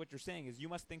basically what you're saying is you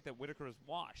must think that Whitaker is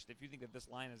washed if you think that this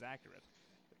line is accurate.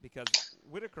 Because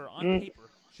Whitaker, on paper,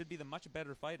 should be the much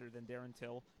better fighter than Darren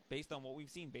Till based on what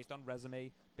we've seen, based on resume,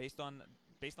 based on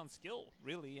skill,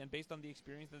 really, and based on the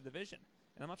experience of the division.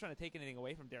 And I'm not trying to take anything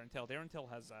away from Darren Till. Darren Till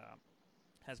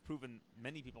has proven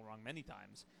many people wrong many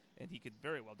times, and he could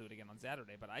very well do it again on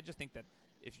Saturday. But I just think that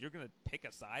if you're going to pick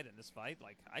a side in this fight,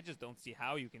 like I just don't see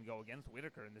how you can go against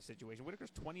Whitaker in this situation.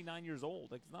 Whitaker's 29 years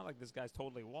old. Like it's not like this guy's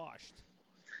totally washed.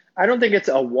 I don't think it's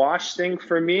a wash thing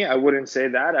for me. I wouldn't say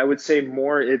that. I would say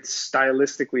more it's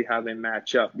stylistically how they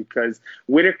match up because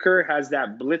Whitaker has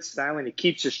that blitz style and he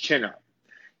keeps his chin up.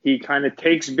 He kind of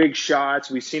takes big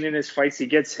shots. We've seen in his fights he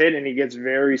gets hit and he gets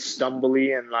very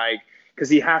stumbly and like because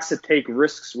he has to take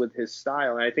risks with his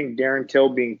style. And I think Darren Till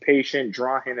being patient,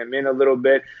 drawing him in a little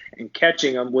bit, and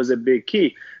catching him was a big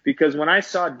key. Because when I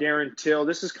saw Darren Till,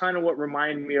 this is kind of what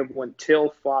reminded me of when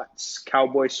Till fought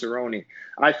Cowboy Cerrone.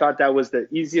 I thought that was the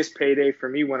easiest payday for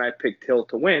me when I picked Till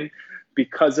to win,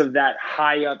 because of that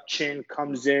high up chin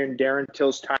comes in, Darren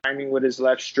Till's timing with his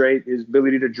left straight, his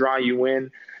ability to draw you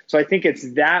in. So I think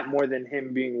it's that more than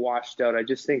him being washed out. I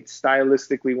just think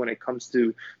stylistically, when it comes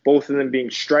to both of them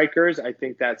being strikers, I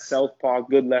think that southpaw,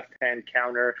 good left-hand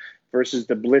counter versus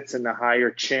the blitz and the higher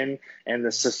chin and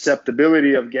the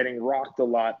susceptibility of getting rocked a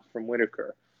lot from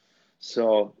Whittaker.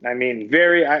 So, I mean,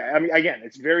 again,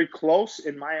 it's very close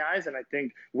in my eyes, and I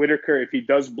think Whittaker, if he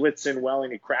does blitz in well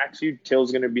and he cracks you,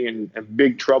 Till's going to be in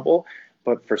big trouble.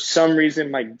 But for some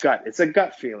reason, my gut, it's a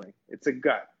gut feeling. It's a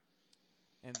gut.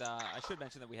 And I should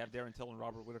mention that we have Darren Till and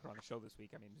Robert Whittaker on the show this week.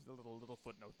 I mean, just a little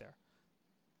footnote there.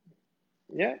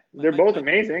 Yeah, they're both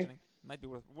amazing. Might be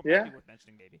worth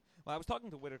mentioning maybe. Well, I was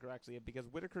talking to Whittaker actually because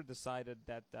Whittaker decided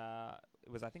that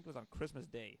I think it was on Christmas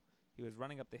Day. He was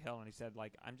running up the hill and he said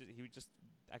he just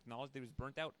acknowledged that he was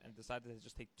burnt out and decided to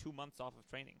just take 2 months off of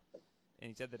training. And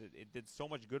he said that it did so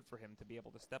much good for him to be able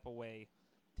to step away,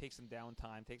 take some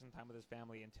downtime, take some time with his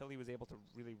family until he was able to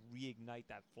really reignite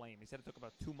that flame. He said it took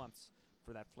about 2 months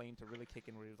for that flame to really kick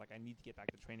in, where he was like, I need to get back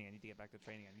to training. I need to get back to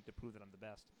training. I need to prove that I'm the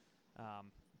best.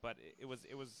 But it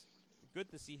was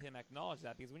good to see him acknowledge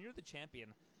that, because when you're the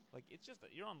champion, like, it's just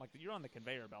you're on the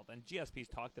conveyor belt. And GSP's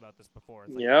talked about this before.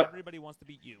 It's like everybody wants to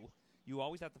beat you. You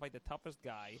always have to fight the toughest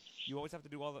guy. You always have to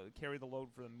carry the load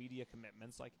for the media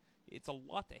commitments. Like, it's a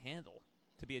lot to handle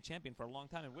to be a champion for a long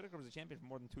time. And Whittaker was a champion for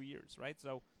more than 2 years, right?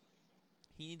 So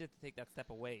he needed to take that step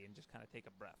away and just kind of take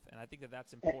a breath. And I think that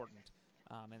that's important.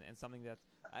 And something that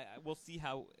we'll see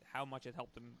how much it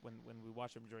helped him when we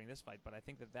watch him during this fight. But I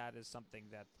think that is something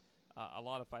that a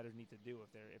lot of fighters need to do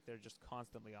if they're just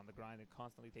constantly on the grind and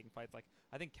constantly taking fights. Like,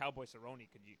 I think Cowboy Cerrone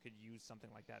could use something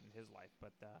like that in his life.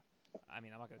 But I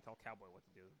mean, I'm not going to tell Cowboy what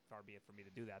to do. Far be it for me to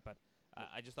do that. But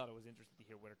I just thought it was interesting to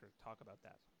hear Whittaker talk about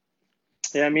that.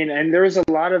 Yeah, I mean, and there was a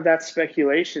lot of that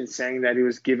speculation saying that he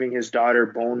was giving his daughter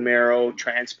bone marrow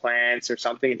transplants or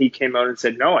something, and he came out and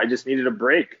said, no, I just needed a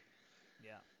break.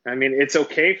 I mean, it's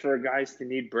okay for guys to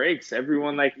need breaks.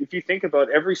 Everyone, like, if you think about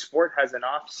every sport has an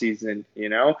off season,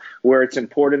 where it's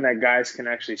important that guys can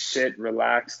actually sit,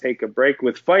 relax, take a break.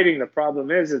 With fighting, the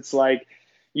problem is it's like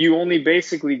you only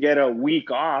basically get a week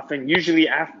off, and usually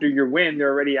after your win,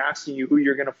 they're already asking you who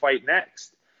you're going to fight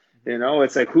next.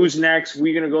 It's like, who's next?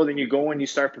 We're going to go. Then you go and you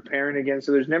start preparing again.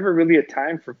 So there's never really a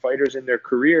time for fighters in their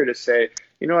career to say,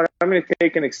 you know what, I'm going to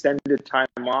take an extended time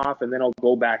off and then I'll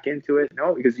go back into it.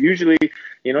 No, because usually,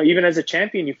 even as a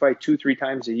champion, you fight 2-3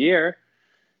 times a year.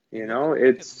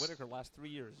 It's Whittaker last 3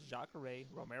 years: Jacare,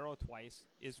 Romero twice,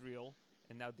 Israel,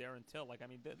 and now Darren Till. Like, I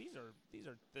mean, these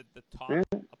are the top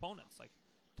opponents, like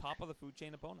top of the food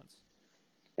chain opponents.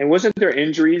 And wasn't there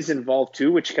injuries involved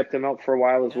too, which kept him out for a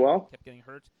while as well? Kept getting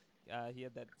hurt. He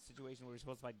had that situation where he was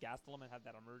supposed to fight Gastelum and had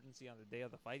that emergency on the day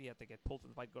of the fight. He had to get pulled from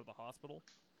the fight, go to the hospital.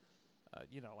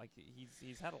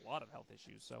 He's had a lot of health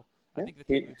issues. So I think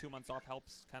taking 2 months off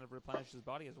helps kind of replenish his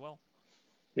body as well.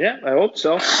 Yeah, I hope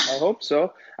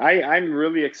so. I'm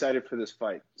really excited for this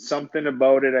fight. Something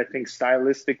about it, I think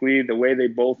stylistically, the way they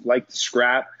both like to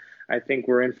scrap, I think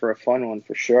we're in for a fun one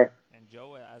for sure.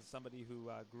 Joe, as somebody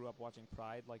who grew up watching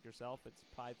Pride like yourself, it's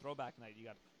Pride Throwback Night. You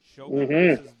got Shogun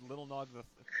versus Little Nog, the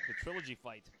trilogy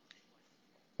fight.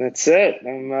 That's it.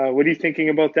 What are you thinking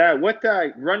about that?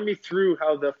 Run me through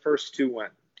how the first two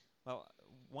went. Well,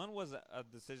 one was a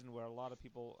decision where a lot of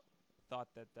people thought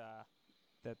that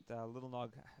Little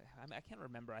Nog, I can't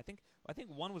remember. I think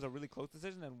one was a really close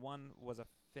decision and one was a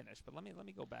finish. But let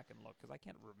me go back and look, because I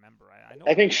can't remember.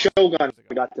 I think Shogun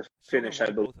got the finish, I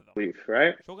believe,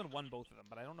 right? Shogun won both of them,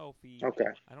 but I don't know if he. Okay.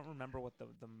 I don't remember what the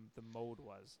mode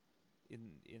was in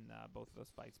both of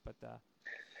those fights. But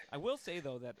I will say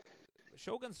though that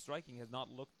Shogun's striking has not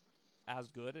looked as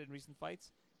good in recent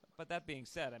fights. But that being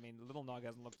said, I mean, Little Nog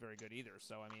hasn't looked very good either.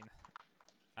 So I mean,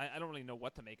 I don't really know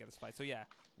what to make of this fight. So yeah,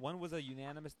 one was a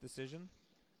unanimous decision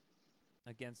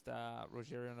against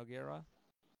Rogerio Nogueira,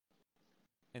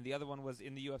 and the other one was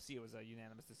in the UFC. It was a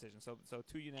unanimous decision. So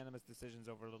 2 unanimous decisions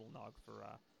over Little Nog for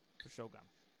Shogun.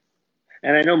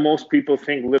 And I know most people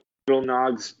think Little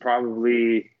Nog's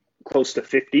probably close to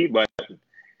 50, but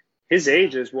his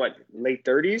age is what, late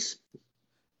 30s?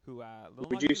 Little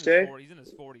would Nog you say? He's in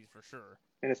his 40s for sure.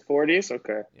 In his 40s?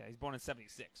 Okay. Yeah, he's born in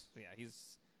 76. So yeah,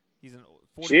 he's an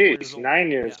 44 years old.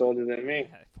 9 years older than me.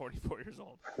 Yeah, 44 years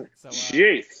old. So,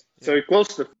 Jeez. So he's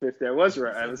close to 50. I was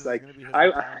right. I was like,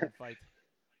 fight.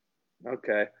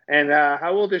 Okay. And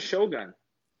how old is Shogun?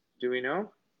 Do we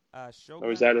know? Shogun.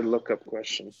 Or is that a look-up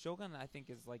question? Shogun, I think,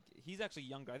 is like he's actually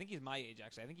younger. I think he's my age.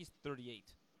 Actually, I think he's 38.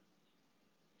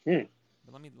 Hmm.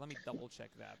 But let me double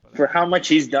check that. But For how much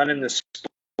he's done in the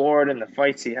sport and the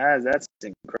fights he has, that's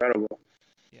incredible.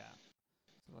 yeah.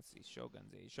 So let's see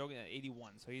Shogun's age. Shogun at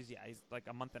 81. So he's like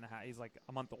a month and a half. He's like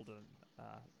a month older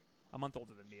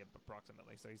than me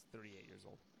approximately. So he's 38 years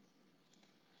old.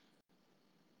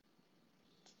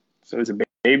 So he's a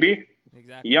baby?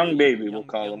 Exactly. Young baby, Young, we'll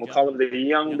call young him. We'll call him the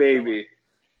young baby.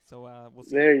 Fella. So we'll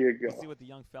see. There you go. We'll see what the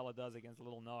young fella does against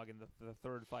Little Nog in the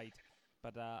third fight.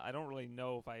 But I don't really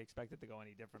know if I expect it to go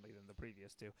any differently than the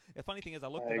previous two. The funny thing is, I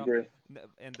looked it up,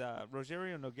 and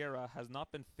Rogerio Nogueira has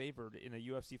not been favored in a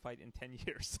UFC fight in 10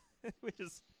 years, which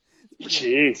is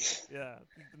jeez. Yeah,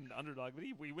 he's an underdog, but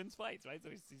he wins fights, right? So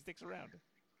he sticks around.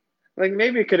 Like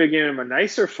maybe it could have given him a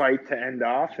nicer fight to end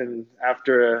off, and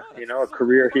after a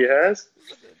career he has.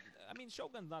 I mean,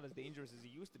 Shogun's not as dangerous as he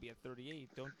used to be at 38.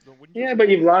 Yeah, but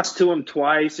you've lost to him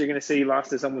twice. You're gonna say you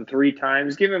lost to someone 3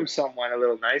 times. Give him someone a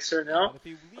little nicer, no? Yeah, but if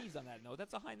he leaves on that note,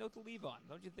 that's a high note to leave on,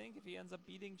 don't you think? If he ends up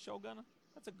beating Shogun,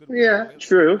 that's a good way. Yeah, That's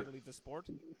true. a good way to leave the sport.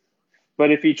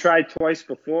 But if he tried twice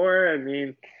before, I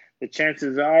mean, the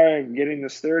chances are getting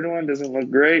this third one doesn't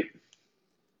look great.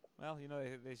 Well,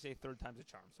 they say third time's a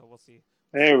charm, so we'll see.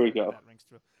 There we go. That rings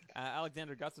true.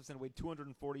 Alexander Gustafsson weighed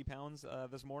 240 pounds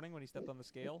this morning when he stepped on the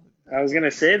scale. I was going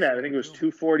to say that. I think it was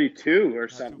 242 or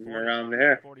something around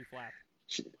there. 40 flat.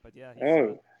 But yeah,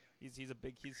 he's a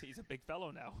big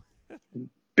fellow now.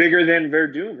 Bigger than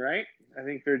Verdum, right? I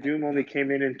think Verdum only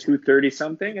came in 230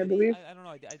 something, I believe. I don't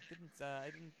know. I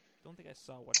don't think I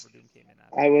saw what Verdum came in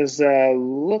at. I was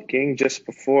looking just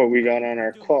before we got on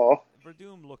our call.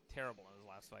 Verdum looked terrible in his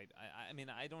last fight. I mean,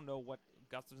 I don't know what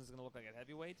Gustafsson's going to look like at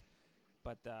heavyweight,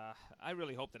 but I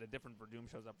really hope that a different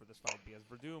Verdum shows up for this fight because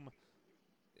Verdum,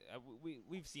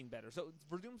 we've seen better. So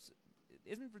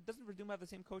doesn't Verdum have the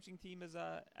same coaching team as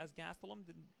Gastelum?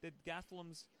 Did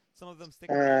Gastelum's some of them stick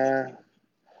around?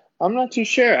 I'm not too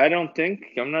sure.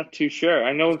 I'm not too sure.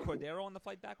 I know. Was Cordero on the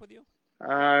flight back with you?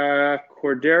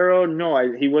 Cordero,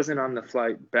 no, he wasn't on the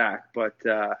flight back, but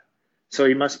so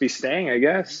he must be staying, I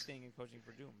guess. He's staying and coaching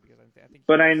Verdum because I think.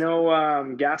 But I know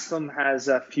Gastelum has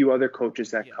a few other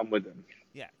coaches that come with him.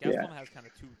 Yeah, Gastelum has kind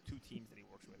of two teams that he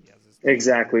works with. He has his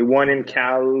exactly. One in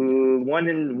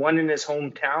one in his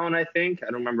hometown, I think. I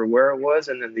don't remember where it was,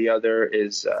 and then the other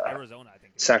is Arizona, I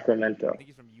think. Sacramento. I think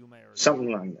he's from Yuma, Arizona.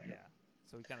 Something like that. Yeah.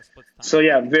 So he kind of splits time. So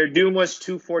yeah, Verdum was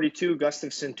 242,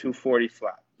 Gustafsson 240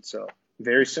 flat. So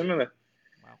very similar.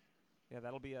 Wow. Yeah,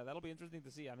 that'll be interesting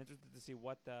to see. I'm interested to see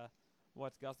what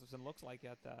Gustafsson looks like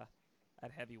at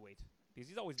heavyweight because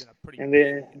he's always been a pretty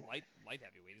light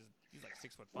heavyweight. He's like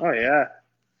 6'5". Oh yeah.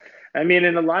 I mean,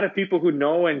 and a lot of people who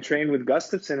know and train with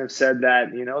Gustafsson have said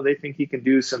that they think he can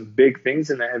do some big things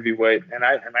in the heavyweight, and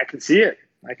I can see it.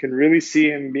 I can really see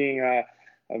him being a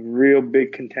real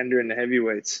big contender in the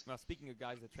heavyweights. Now, speaking of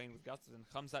guys that train with Gustafsson,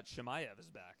 Khamzat Chimaev is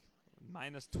back.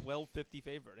 Minus 1250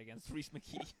 favorite against Reese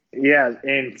McKee. Yeah,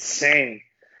 insane.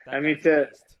 I mean,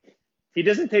 he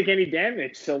doesn't take any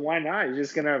damage, so why not? He's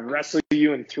just going to wrestle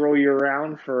you and throw you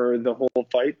around for the whole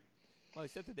fight. Well, he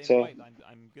said to Dana White,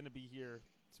 I'm going to be here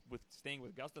staying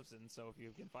with Gustafsson, so if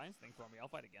you can find something for me, I'll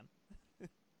fight again.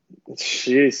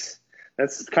 Jeez.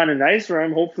 That's kind of nice for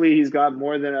him. Hopefully he's got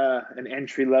more than an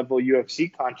entry-level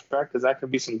UFC contract because that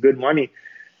could be some good money.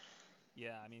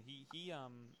 Yeah, I mean,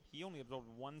 he only absorbed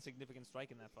one significant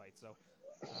strike in that fight. So,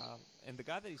 and the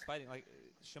guy that he's fighting, like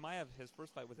Chimaev, his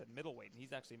first fight was at middleweight, and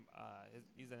he's actually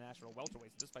he's a national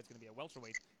welterweight. So this fight's going to be a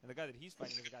welterweight, and the guy that he's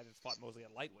fighting is a guy that's fought mostly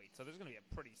at lightweight. So there's going to be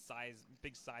a pretty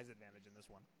big size advantage in this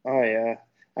one. Oh yeah,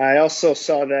 I also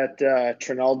saw that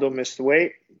Trinaldo missed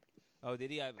weight. Oh,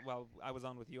 did he? I was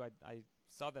on with you. I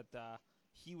saw that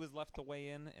he was left to weigh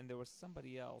in, and there was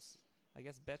somebody else. I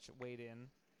guess Betch weighed in.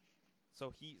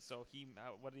 So he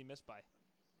what did he miss by?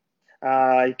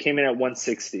 He came in at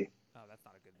 160. Oh, that's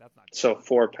not good. So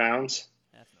 4 pounds.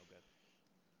 That's no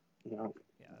good. No.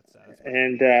 Yeah, that's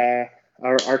and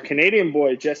our Canadian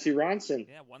boy Jesse Ronson.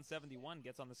 Yeah, 171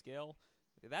 gets on the scale.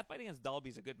 That fight against Dalby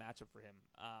is a good matchup for him.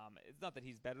 It's not that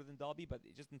he's better than Dalby, but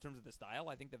just in terms of the style,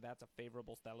 I think that's a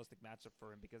favorable stylistic matchup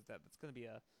for him because that's going to be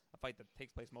a fight that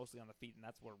takes place mostly on the feet, and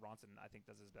that's where Ronson, I think,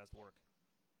 does his best work.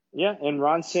 Yeah, and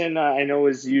Ronson, I know,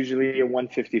 is usually a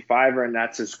 155er, and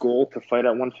that's his goal, to fight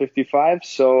at 155.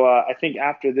 So I think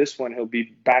after this one, he'll be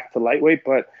back to lightweight.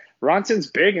 But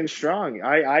Ronson's big and strong.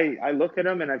 I look at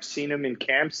him, and I've seen him in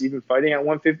camps even fighting at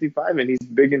 155, and he's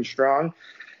big and strong.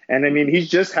 And, I mean, he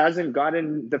just hasn't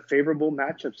gotten the favorable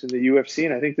matchups in the UFC,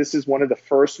 and I think this is one of the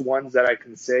first ones that I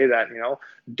can say that,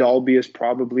 Dalby is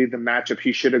probably the matchup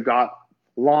he should have got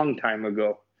long time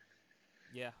ago.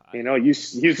 Yeah,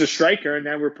 He's a striker, and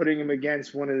now we're putting him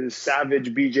against one of the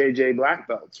savage BJJ black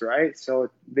belts, right? So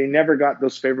they never got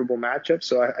those favorable matchups.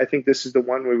 So I think this is the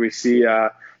one where we see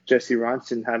Jesse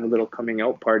Ronson have a little coming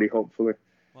out party, hopefully.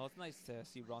 Well, it's nice to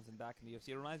see Ronson back in the UFC.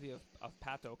 It reminds me of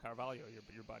Pato Carvalho,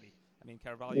 your buddy. I mean,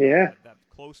 Carvalho Yeah. had that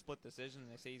close split decision,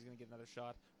 and they say he's going to get another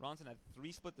shot. Ronson had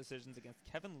 3 split decisions against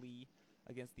Kevin Lee,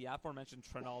 against the aforementioned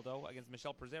Trinaldo, against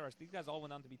Michel Prazeres. These guys all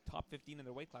went on to be top 15 in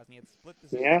their weight class, and he had split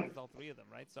decisions Yeah. against all 3 of them,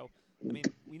 right? So, I mean,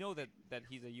 we know that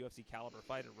he's a UFC caliber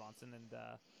fighter, Ronson, and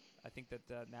I think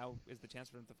that now is the chance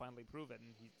for him to finally prove it.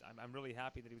 And I'm really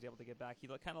happy that he was able to get back. He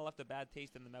kind of left a bad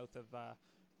taste in the mouth of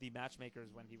the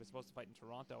matchmakers when he was supposed to fight in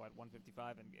Toronto at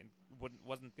 155 and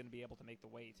wasn't going to be able to make the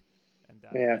weight, and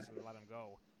basically let him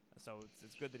go. So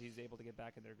it's good that he's able to get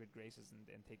back in their good graces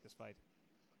and take this fight.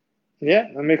 Yeah,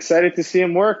 I'm excited to see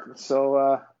him work.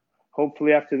 So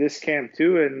hopefully after this camp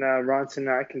too, and Ronson and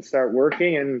I can start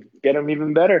working and get him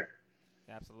even better.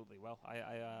 Absolutely. Well,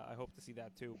 I hope to see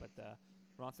that too. But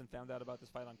Ronson found out about this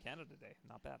fight on Canada Day.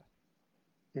 Not bad.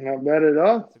 Not bad at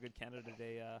all. It's a good Canada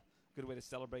Day. Good way to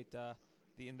celebrate the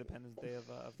Independence Day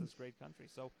of this great country.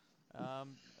 So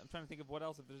I'm trying to think of what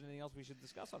else, if there's anything else we should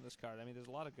discuss on this card. I mean, there's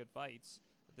a lot of good fights.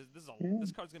 This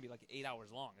card's going to be like 8 hours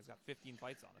long. It's got 15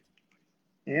 fights on it.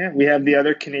 Yeah, we have the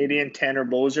other Canadian, Tanner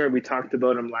Boser. We talked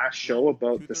about him last show,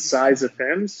 about the size of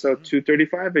him. So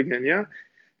 235 again, yeah.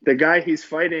 The guy he's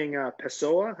fighting,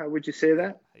 Pessoa, how would you say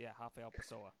that? Yeah, Rafael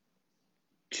Pessoa.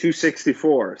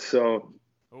 264, so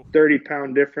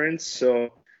 30-pound difference. So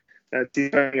he's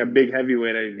fighting a big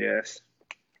heavyweight, I guess.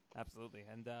 Absolutely.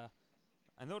 And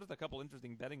I noticed a couple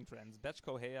interesting betting trends. Betch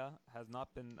Correia has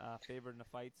not been favored in a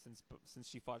fight since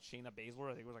she fought Shayna Baszler.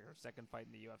 I think it was like her second fight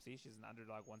in the UFC. She's an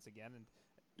underdog once again, and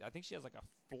I think she has like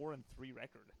a 4-3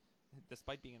 record,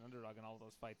 despite being an underdog in all of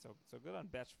those fights. So good on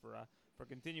Betch for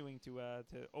continuing to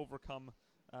overcome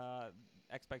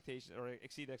expectations or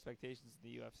exceed expectations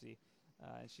in the UFC.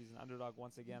 And she's an underdog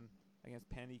once again against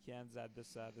Pannie Kianzad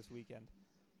this weekend.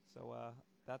 So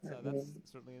that's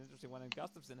certainly an interesting one. And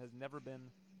Gustafsson has never been,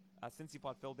 since he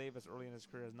fought Phil Davis early in his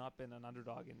career, has not been an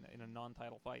underdog in a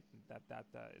non-title fight. And that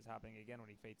is happening again when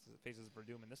he faces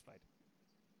Verdum in this fight.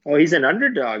 Oh, he's an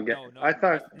underdog. No, I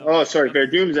thought. No, sorry,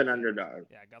 Verdum's an underdog.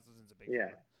 Yeah, Gustafsson's a big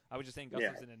favorite. I was just saying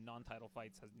Gustafsson in non-title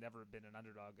fights has never been an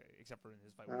underdog except for in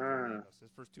his fight with Phil Davis. His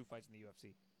first 2 fights in the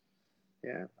UFC.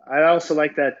 Yeah, I also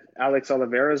like that Alex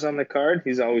Oliveira's on the card.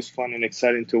 He's always fun and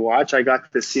exciting to watch. I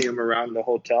got to see him around the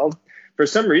hotel. For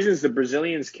some reasons, the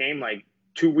Brazilians came like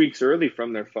 2 weeks early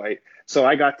from their fight. So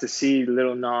I got to see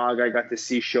Little Nog. I got to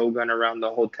see Shogun around the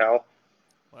hotel.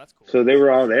 Well, that's cool. So they were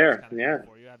all there. Yeah.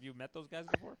 Have you met those guys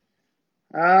before?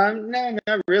 No,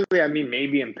 not really. I mean,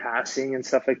 maybe in passing and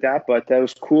stuff like that. But that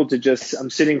was cool to just – I'm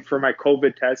sitting for my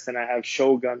COVID test, and I have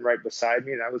Shogun right beside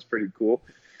me. That was pretty cool.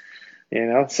 You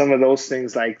know, some of those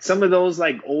things, like some of those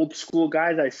like old school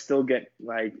guys, I still get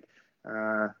like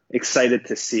excited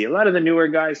to see. A lot of the newer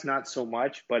guys, not so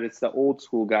much, but it's the old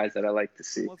school guys that I like to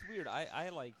see. Well, it's weird. I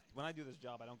like, when I do this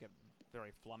job, I don't get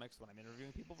very flummoxed when I'm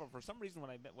interviewing people. But for some reason,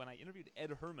 when I interviewed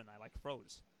Ed Herman, I like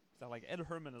froze. So like Ed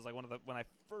Herman is like one of the, when I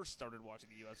first started watching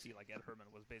the UFC, like Ed Herman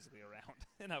was basically around,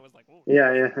 and I was like, oh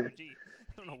yeah. Gee,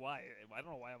 I don't know why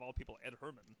of all people Ed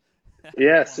Herman.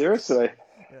 Yeah, seriously.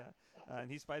 Yeah. And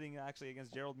he's fighting actually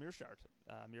against Gerald Meerschaert.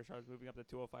 Meerschaert's moving up to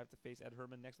 205 to face Ed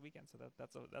Herman next weekend, so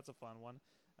that's a fun one.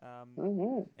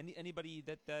 Anybody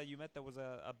that you met that was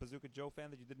a Bazooka Joe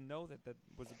fan that you didn't know that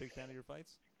was a big fan of your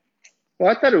fights? Well,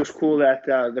 I thought it was cool that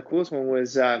the coolest one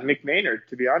was Mick Maynard,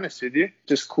 to be honest with you.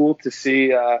 Just cool to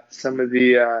see some of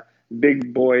the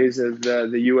big boys of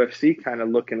the UFC kind of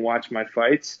look and watch my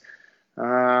fights.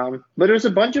 But there was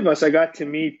a bunch of us. I got to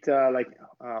meet,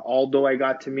 Aldo I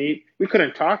got to meet. We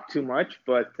couldn't talk too much,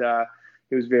 but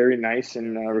he was very nice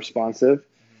and responsive.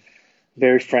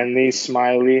 Very friendly,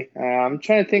 smiley. I'm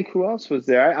trying to think who else was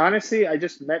there. I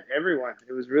just met everyone.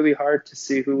 It was really hard to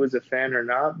see who was a fan or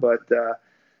not, but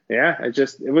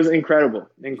it was incredible.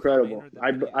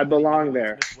 I belong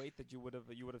there. Weight that you would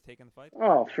have taken the fight?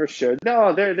 Oh, for sure.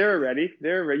 No, they're ready.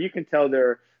 They're ready. You can tell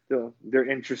they're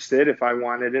interested. If I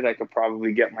wanted it, I could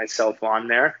probably get myself on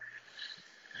there.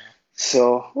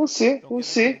 So we'll see.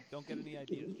 Don't get any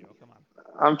ideas, Joe. Come on.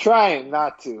 I'm trying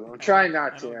not to.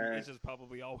 Ace is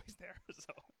probably always there.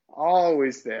 So.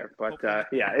 Always there, but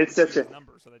it's such a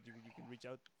number so that you can reach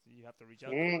out. You have to reach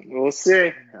out. We'll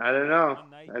see. I don't know.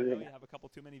 One night, you have a couple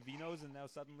too many vinos, and now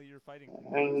suddenly you're fighting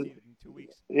in 2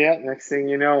 weeks. Yeah, next thing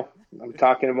you know, I'm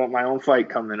talking about my own fight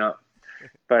coming up.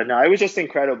 But no, it was just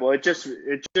incredible. It just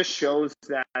shows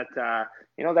that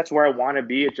that's where I want to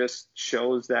be. It just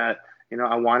shows that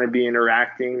I want to be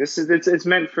interacting. It's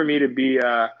meant for me to be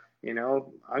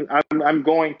I'm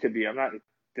going to be. I'm not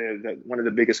one of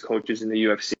the biggest coaches in the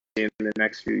UFC in the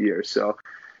next few years. So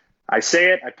I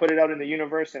say it, I put it out in the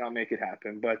universe, and I'll make it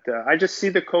happen. But I just see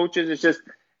the coaches.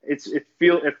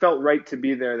 It felt right to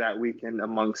be there that weekend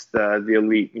amongst the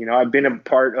elite. I've been a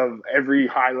part of every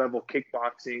high level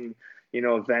kickboxing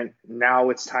event. Now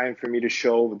it's time for me to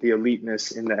show the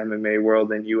eliteness in the MMA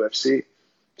world and UFC.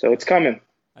 So it's coming.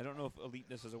 I don't know if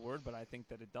eliteness is a word, but I think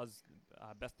that it does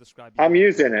best describe you. I'm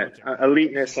using it.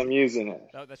 Eliteness, I'm using it.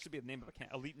 That should be the name of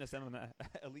a Eliteness MMA.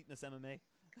 Eliteness MMA.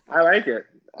 I like it.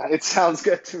 It sounds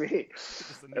good to me.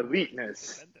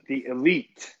 Eliteness. The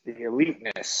elite. The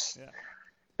eliteness. Yeah.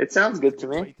 It sounds good to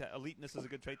me. Eliteness is a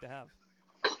good trait to have.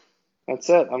 That's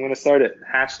it. I'm going to start it.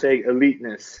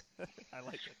 #eliteness. I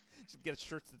like it. You should get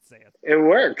shirts that say it. It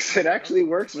works. It actually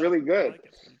works really good. I like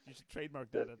it. You should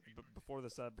trademark that before the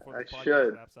podcast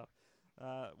should. wraps up.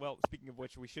 Well, speaking of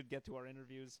which, we should get to our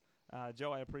interviews.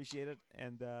 Joe, I appreciate it,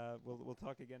 and we'll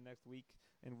talk again next week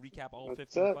and recap all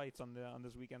 15 fights on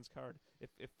this weekend's card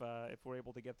if we're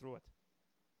able to get through it.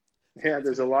 Yeah,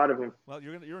 there's a lot of them. Well,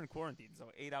 you're in quarantine, so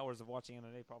 8 hours of watching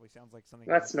MMA probably sounds like something.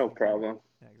 That's no problem.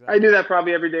 Yeah, exactly. I do that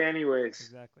probably every day anyways.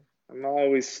 Exactly. I'm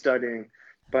always studying.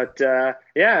 But,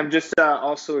 I'm just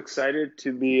also excited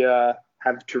to be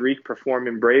have Tariq perform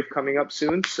in Brave coming up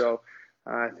soon. So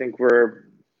I think we're,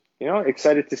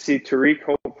 excited to see Tariq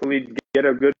hopefully get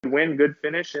a good win, good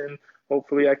finish, and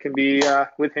hopefully I can be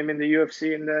with him in the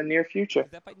UFC in the near future.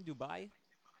 Is that fight in Dubai?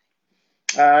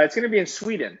 It's going to be in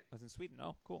Sweden. Oh, it's in Sweden.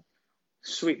 Oh, cool.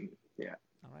 Sweden, yeah.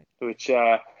 All right. Which,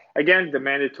 again, the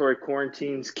mandatory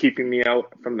quarantine's keeping me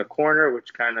out from the corner,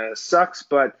 which kind of sucks.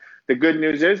 But the good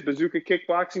news is Bazooka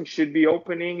Kickboxing should be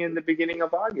opening in the beginning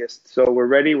of August. So we're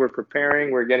ready. We're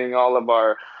preparing. We're getting all of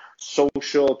our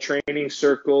social training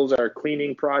circles, our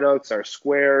cleaning products, our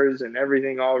squares, and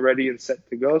everything all ready and set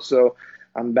to go. So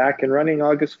I'm back and running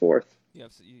August 4th.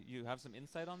 You have some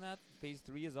insight on that? Phase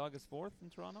 3 is August 4th in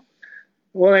Toronto?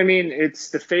 Well, I mean,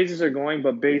 the phases are going,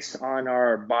 but based on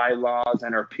our bylaws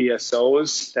and our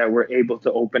PSOs that we're able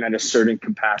to open at a certain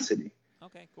capacity.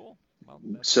 Okay, cool. Well,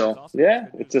 that's awesome.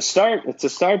 It's a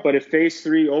start. But if phase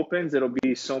 3 opens, it'll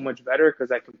be so much better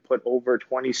because I can put over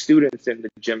 20 students in the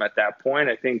gym at that point.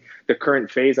 I think the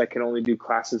current phase, I can only do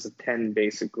classes of 10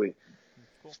 basically.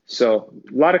 Cool. So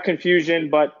a lot of confusion,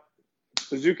 but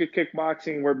Bazooka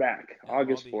Kickboxing, we're back.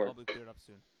 August 4th. I'll be cleared up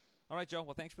soon. All right, Joe.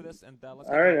 Well, thanks for this, and let's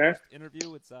get to our first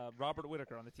interview. It's Robert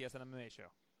Whitaker on the TSN MMA show.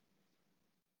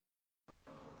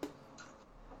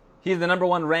 He's the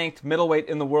 #1 ranked middleweight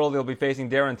in the world. He'll be facing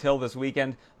Darren Till this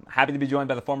weekend. I'm happy to be joined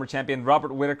by the former champion,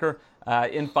 Robert Whitaker,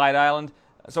 in Fight Island.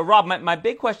 So, Rob, my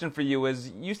big question for you is,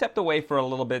 you stepped away for a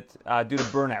little bit due to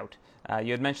burnout.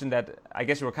 You had mentioned that I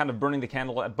guess you were kind of burning the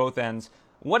candle at both ends.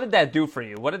 What did that do for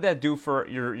you? What did that do for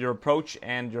your approach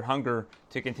and your hunger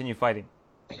to continue fighting?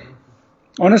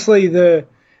 Honestly,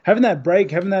 having that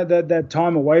break, having that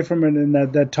time away from it and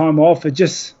that time off, it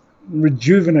just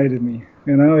rejuvenated me.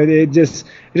 It just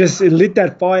lit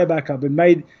that fire back up.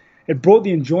 It brought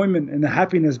the enjoyment and the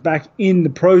happiness back in the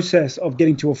process of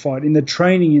getting to a fight, in the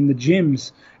training, in the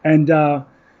gyms, and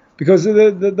because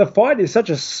the fight is such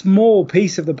a small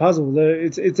piece of the puzzle.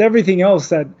 It's everything else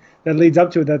that leads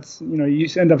up to it. That's you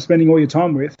end up spending all your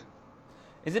time with.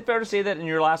 Is it fair to say that in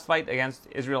your last fight against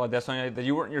Israel Adesanya that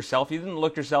you weren't yourself? You didn't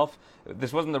look yourself.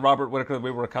 This wasn't the Robert Whitaker that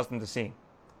we were accustomed to seeing.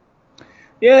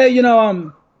 Yeah,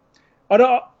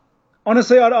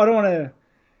 honestly, I don't want to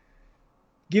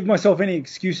give myself any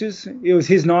excuses. It was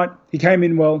his night. He came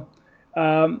in well.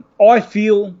 I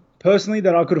feel personally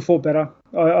that I could have fought better.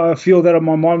 I feel that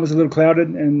my mind was a little clouded,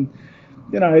 and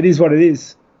it is what it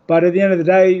is. But at the end of the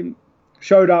day,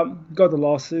 showed up, got the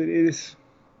loss. It is,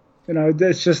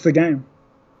 that's just the game.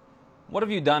 What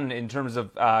have you done in terms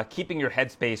of keeping your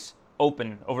headspace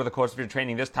open over the course of your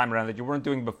training this time around that you weren't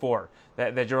doing before?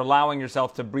 That you're allowing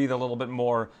yourself to breathe a little bit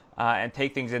more and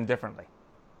take things in differently?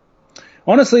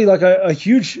 Honestly, like a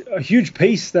huge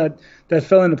piece that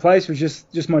fell into place was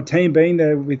just my team being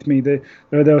there with me. They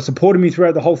were supporting me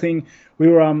throughout the whole thing. We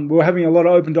were having a lot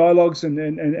of open dialogues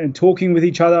and talking with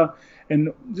each other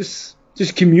and just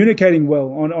communicating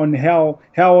well on how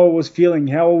I was feeling,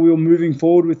 how we were moving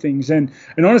forward with things. And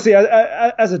honestly,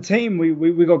 as a team,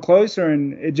 we got closer,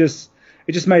 and it just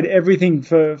made everything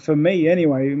for me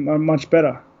anyway much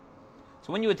better.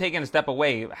 So when you had taken a step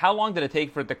away, how long did it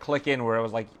take for it to click in where it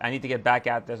was like, I need to get back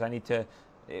at this,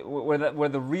 where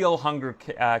the real hunger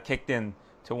kicked in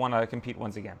to want to compete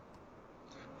once again?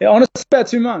 Yeah, honestly, about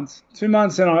 2 months. 2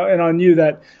 months, and I knew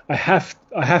that I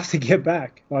have to get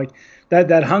back. Like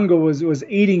that hunger was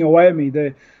eating away at me.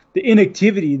 the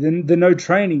inactivity, the no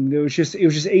training. It was just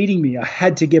eating me. I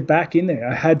had to get back in there.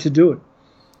 I had to do it.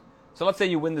 So let's say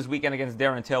you win this weekend against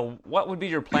Darren Till. What would be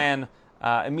your plan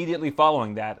immediately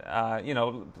following that?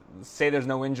 Say there's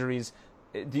no injuries.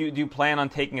 Do you plan on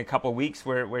taking a couple of weeks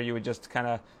where you would just kind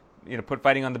of put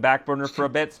fighting on the back burner for a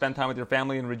bit, spend time with your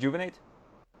family, and rejuvenate?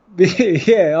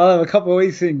 Yeah, I'll have a couple of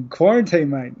weeks in quarantine,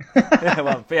 mate.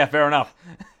 Well, yeah, fair enough.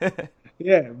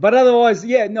 Yeah, but otherwise,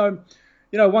 yeah, no,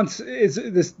 once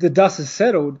the dust is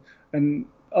settled, and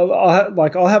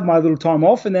I'll have my little time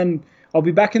off, and then I'll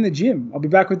be back in the gym. I'll be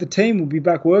back with the team. We'll be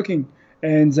back working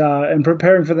and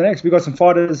preparing for the next. We've got some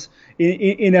fighters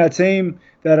in our team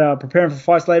that are preparing for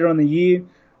fights later on in the year.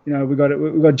 We've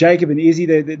got Jacob and Izzy.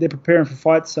 They're preparing for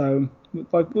fights, so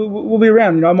we'll be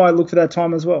around. I might look for that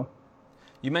time as well.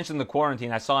 You mentioned the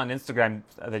quarantine. I saw on Instagram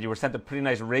that you were sent a pretty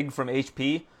nice rig from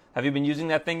HP. Have you been using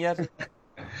that thing yet?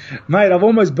 Mate, I've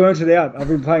almost burnt it out. I've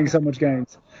been playing so much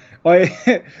games.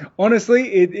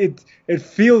 Honestly, it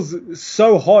feels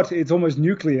so hot. It's almost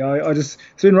nuclear. It's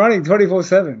been running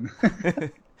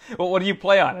 24/7. Well, what do you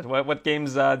play on it? What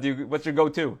games what's your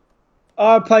go-to?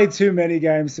 I played too many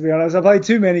games, to be honest. I played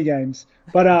too many games,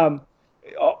 but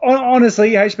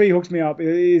honestly, HP hooks me up.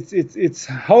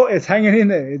 It's hanging in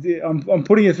there. I'm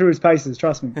putting it through its paces.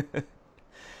 Trust me.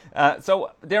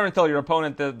 So Darren Till, your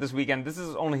opponent this weekend, this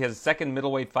is only his second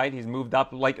middleweight fight. He's moved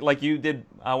up like you did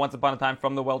once upon a time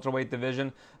from the welterweight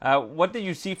division. What did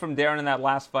you see from Darren in that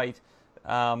last fight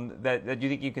that you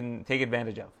think you can take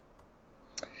advantage of?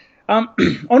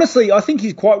 Honestly, I think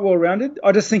he's quite well rounded.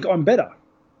 I just think I'm better.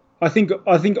 I think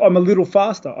I'm a little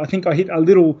faster. I think I hit a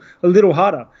little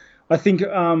harder. I think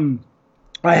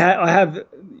I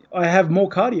have more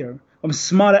cardio. I'm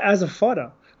smarter as a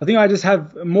fighter. I think I just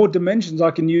have more dimensions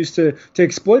I can use to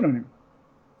exploit on him.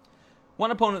 One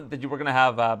opponent that you were going to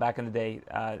have back in the day,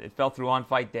 it fell through on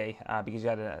fight day because you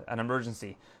had an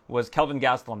emergency, was Kelvin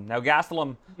Gastelum. Now,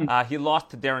 Gastelum, he lost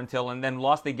to Darren Till and then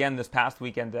lost again this past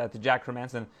weekend to Jack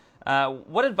Hermansson.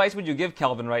 What advice would you give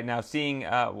Kelvin right now, seeing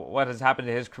what has happened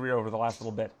to his career over the last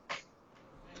little bit?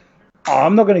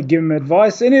 I'm not going to give him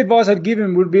advice. Any advice I'd give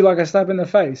him would be like a slap in the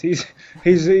face. He's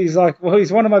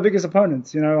one of my biggest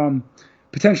opponents,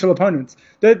 potential opponents.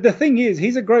 The thing is,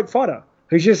 he's a great fighter.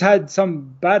 He's just had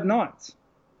some bad nights.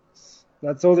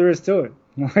 That's all there is to it.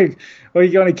 Are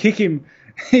you going to kick him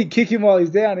while he's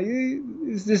down?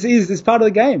 This is part of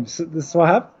the game. So this is what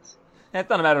happens. It's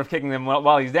not a matter of kicking him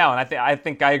while he's down. I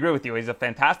think I agree with you. He's a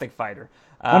fantastic fighter.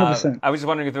 100%. I was just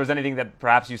wondering if there was anything that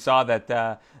perhaps you saw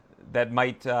that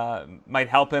might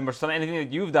help him, or anything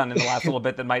that you've done in the last little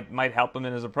bit that might help him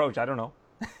in his approach. I don't know.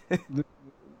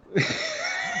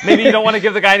 Maybe you don't want to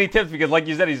give the guy any tips because, like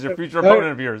you said, he's a future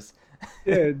opponent of yours.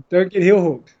 Yeah, don't get heel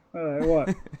hooked.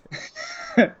 What?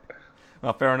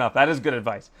 Well, fair enough. That is good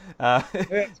advice.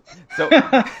 Great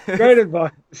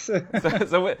advice. So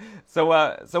with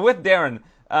Darren,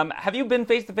 have you been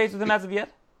face to face with him as of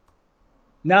yet?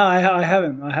 No, I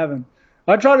haven't.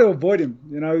 I try to avoid him.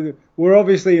 We're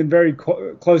obviously in very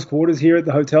close quarters here at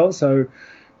the hotel, so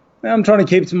I'm trying to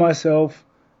keep to myself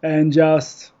and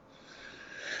just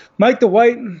make the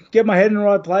weight, get my head in the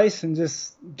right place, and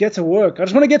just get to work. I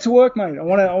just want to get to work, mate. I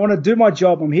want to do my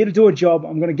job. I'm here to do a job.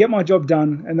 I'm going to get my job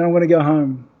done, and then I'm going to go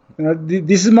home.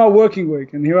 This is my working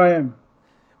week, and here I am.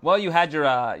 Well, you had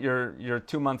your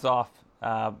 2 months off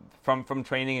from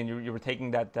training, and you were taking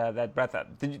that breath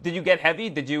out. Did you get heavy?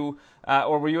 Did you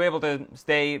or were you able to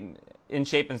stay in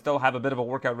shape and still have a bit of a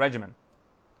workout regimen?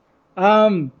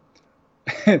 I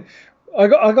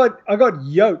got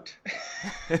yoked.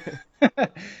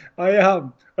 I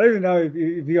don't even know if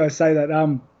you guys say that.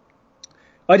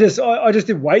 I just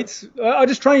did weights. I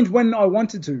just trained when I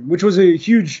wanted to, which was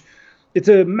it's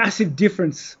a massive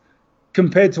difference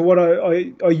compared to what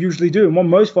I usually do and what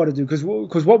most fighters do, because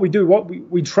what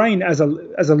we train as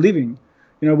a living,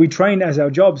 we train as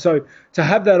our job. So to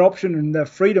have that option and that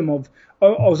freedom of I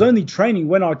was only training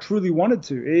when I truly wanted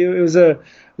to, it was a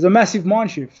massive mind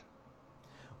shift.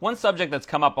 One subject that's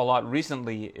come up a lot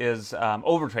recently is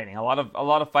overtraining. A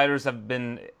lot of fighters have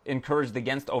been encouraged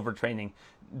against overtraining.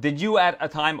 Did you at a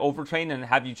time overtrain, and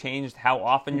have you changed how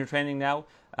often you're training now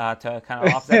to kind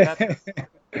of offset that?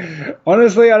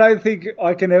 Honestly, I don't think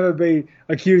I can ever be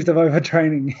accused of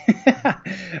overtraining.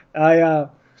 I'm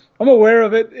aware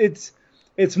of it.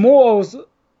 It's more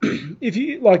if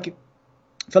you like,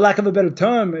 for lack of a better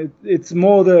term, it's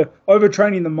more the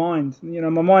overtraining the mind.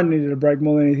 My mind needed a break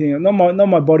more than anything. Not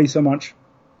my body so much.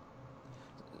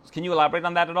 Can you elaborate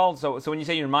on that at all? So when you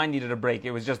say your mind needed a break,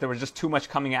 there was just too much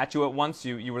coming at you at once.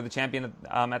 You were the champion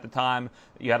at the time.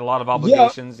 You had a lot of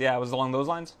obligations. Yeah, it was along those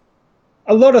lines.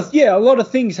 a lot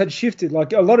of things had shifted.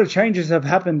 Like a lot of changes have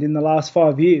happened in the last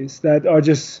 5 years that I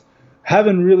just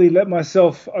haven't really let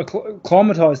myself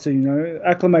acclimatize to,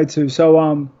 acclimate to.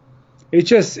 So it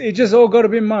just all got a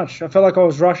bit much. I felt like I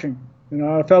was rushing.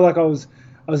 I felt like I was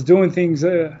doing things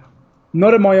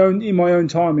not in my own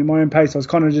time, in my own pace. I was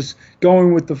kind of just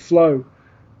going with the flow.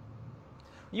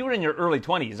 You were in your early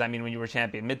 20s. I mean, when you were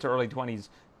champion, mid to early 20s.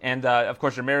 And, of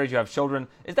course, you're married, you have children.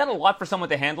 Is that a lot for someone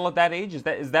to handle at that age?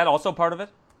 Is that also part of it?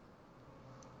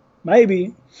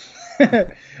 Maybe.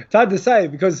 It's hard to say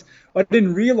because I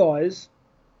didn't realize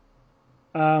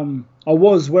I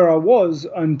was where I was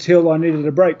until I needed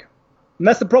a break. And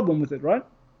that's the problem with it, right?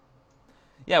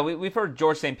 Yeah, we've heard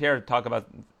George St. Pierre talk about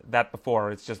that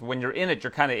before. It's just when you're in it,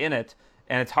 you're kind of in it.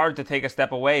 And it's hard to take a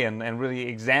step away and really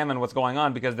examine what's going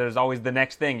on because there's always the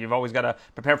next thing. You've always got to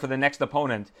prepare for the next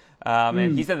opponent.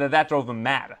 And he said that drove him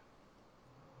mad.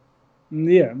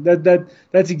 Yeah,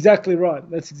 that's exactly right.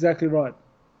 That's exactly right.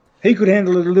 He could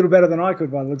handle it a little better than I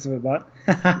could by the looks of it, but...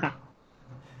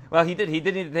 Well, he did need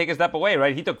to take a step away,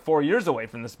 right? He took 4 years away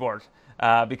from the sport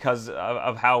because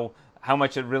of how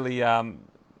much it really...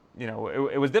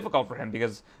 it was difficult for him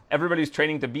because everybody was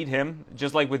training to beat him.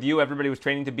 Just like with you, everybody was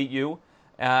training to beat you.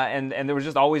 And there was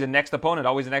just always a next opponent,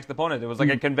 always a next opponent. It was like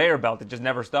a conveyor belt that just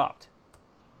never stopped.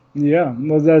 Yeah,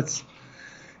 well, that's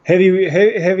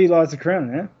heavy lies a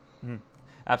crown, yeah?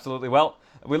 Absolutely. Well,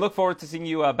 we look forward to seeing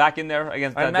you back in there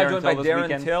against Darren Till this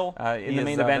weekend. In the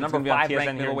main event, number 5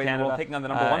 ranked middleweight in the world, taking on the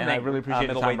number 1 ranked I really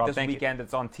appreciate the time, Rob. this weekend.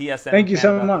 It's on TSN. Thank you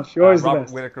so much. You're always the Robert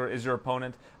best. Whittaker is your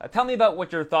opponent. Tell me about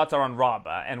what your thoughts are on Rob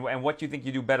and what you think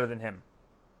you do better than him.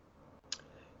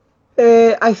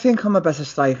 I think I'm a better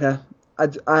striker.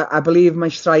 I believe my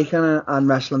striking and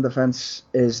wrestling defence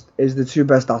is the two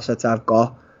best assets I've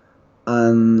got,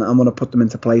 and I'm going to put them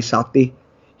into play Saturday.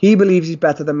 He believes he's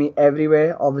better than me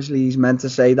everywhere. Obviously, he's meant to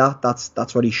say that.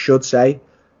 That's what he should say.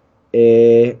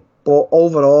 But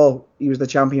overall, he was the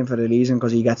champion for a reason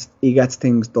because he gets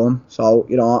things done. So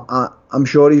I'm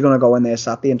sure he's going to go in there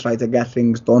Saturday and try to get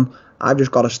things done. I've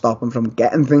just got to stop him from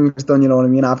getting things done. You know what I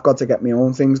mean? I've got to get my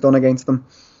own things done against him.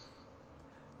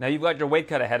 Now, you've got your weight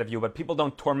cut ahead of you, but people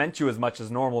don't torment you as much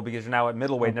as normal because you're now at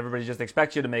middleweight and everybody just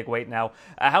expects you to make weight now.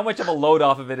 How much of a load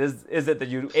off of it is it that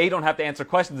you, A, don't have to answer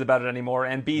questions about it anymore,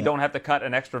 and B, don't have to cut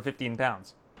an extra 15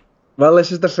 pounds? Well,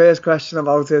 this is the first question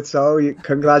about it, so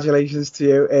congratulations to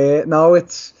you. No,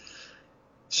 it's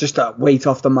just a weight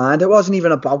off the mind. It wasn't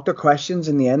even about the questions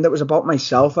in the end. It was about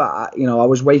myself. I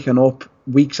was waking up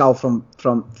weeks out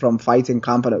from fighting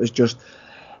camp, and it was just...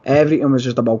 everything was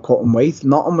just about cutting weight.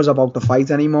 Nothing was about the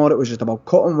fight anymore. It was just about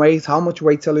cutting weight, how much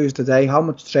weight to lose today, how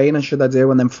much training should I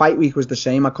do. And then fight week was the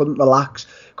same. I couldn't relax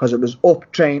because it was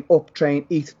up, train,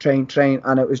 eat, train.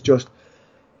 And it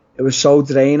was so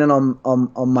draining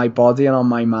on my body and on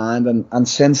my mind. And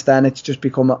since then, it's just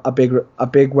become a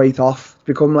big weight off. It's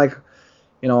become like,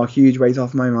 a huge weight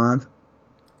off my mind.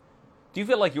 Do you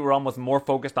feel like you were almost more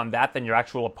focused on that than your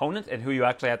actual opponent and who you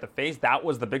actually had to face? That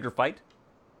was the bigger fight?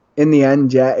 In the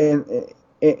end, yeah.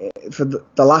 For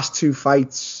the last two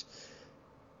fights,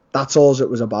 that's all it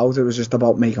was about. It was just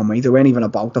about making weight. It wasn't even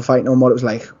about the fight no more. It was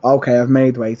like, okay, I've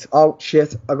made weight. Oh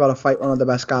shit, I got to fight one of the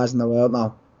best guys in the world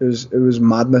now. It was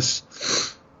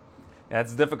madness. Yeah,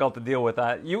 it's difficult to deal with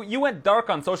that. You went dark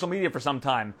on social media for some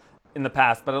time in the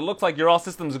past, but it looks like you're all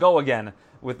systems go again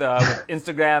with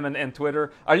Instagram and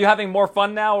Twitter. Are you having more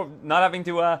fun now, not having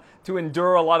to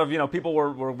endure a lot of, people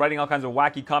were writing all kinds of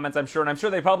wacky comments, I'm sure, and I'm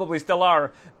sure they probably still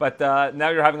are, but now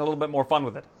you're having a little bit more fun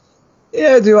with it.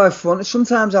 Yeah, I do have fun.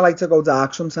 Sometimes I like to go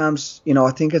dark. Sometimes,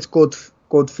 I think it's good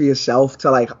for yourself to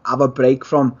like have a break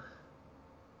from,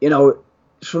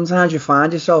 sometimes you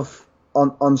find yourself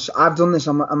on I've done this,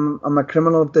 I'm a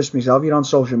criminal of this myself. You're on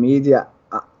social media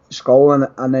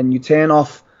scrolling and then you turn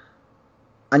off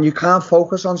and you can't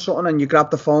focus on something and you grab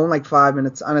the phone like 5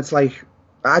 minutes and it's like,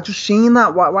 I just seen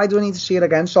that. Why do I need to see it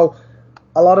again? So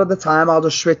a lot of the time I'll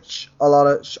just switch I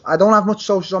don't have much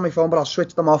socials on my phone, but I'll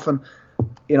switch them off and,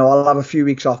 I'll have a few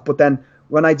weeks off. But then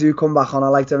when I do come back on, I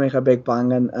like to make a big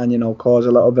bang and cause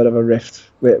a little bit of a rift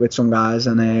with some guys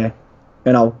and,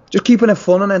 just keeping it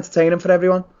fun and entertaining for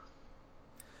everyone.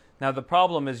 Now, the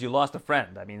problem is you lost a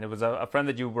friend. I mean, there was a friend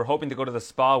that you were hoping to go to the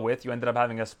spa with. You ended up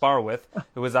having a spar with.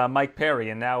 It was Mike Perry,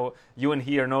 and now you and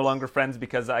he are no longer friends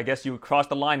because I guess you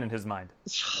crossed a line in his mind.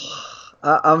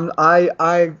 When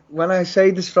I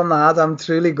say this from the heart, I'm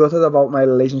truly gutted about my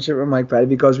relationship with Mike Perry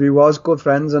because we was good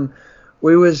friends and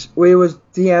we was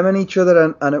DMing each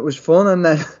other and it was fun. And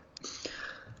then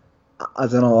I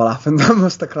don't know what happened. I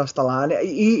must have crossed the line.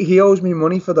 He owes me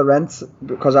money for the rent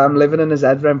because I'm living in his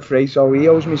head rent free, so he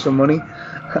owes me some money.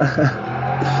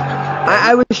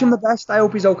 I wish him the best. I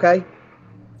hope he's okay.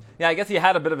 Yeah, I guess he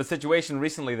had a bit of a situation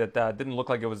recently that didn't look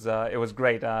like it was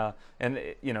great, and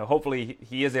hopefully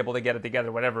he is able to get it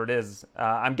together, whatever it is.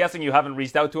 I'm guessing you haven't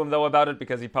reached out to him though about it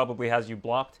because he probably has you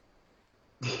blocked.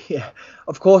 Yeah,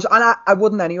 of course, and I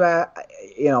wouldn't anyway.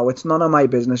 It's none of my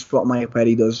business what Mike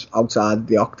Perry does outside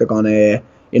the octagon.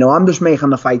 I'm just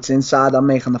making the fights inside. I'm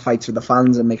making the fights for the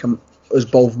fans and making us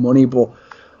both money. But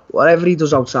whatever he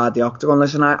does outside the octagon,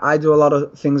 listen, I do a lot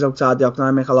of things outside the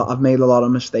octagon. I've made a lot of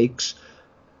mistakes.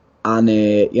 And,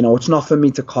 it's not for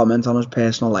me to comment on his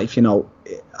personal life.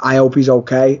 I hope he's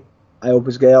okay. I hope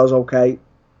his girl's okay.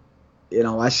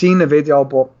 I seen the video,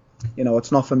 but,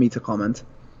 it's not for me to comment.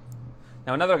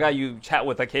 Now, another guy you chat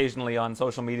with occasionally on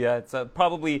social media, it's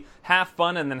probably half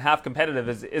fun and then half competitive,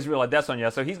 is Israel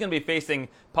Adesanya. So he's going to be facing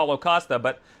Paulo Costa.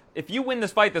 But if you win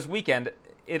this fight this weekend,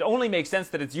 it only makes sense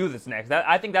that it's you that's next.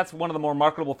 I think that's one of the more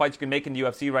marketable fights you can make in the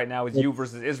UFC right now is you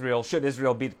versus Israel, should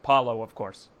Israel beat Paulo, of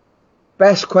course.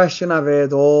 Best question I've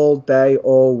heard all day,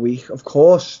 all week. Of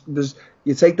course,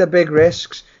 you take the big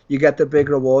risks, you get the big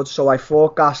rewards. So I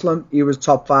fought Gaslam, he was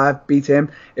top 5, beat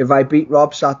him. If I beat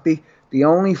Rob Saturday, the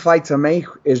only fight to make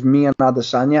is me and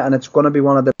Adesanya, and it's going to be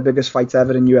one of the biggest fights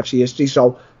ever in UFC history.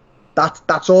 So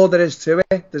that's all there is to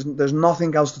it. There's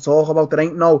nothing else to talk about. There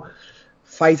ain't no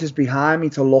fighters behind me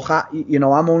to look at.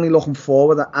 I'm only looking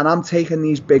forward, and I'm taking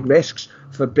these big risks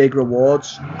for big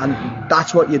rewards, and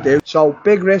that's what you do. So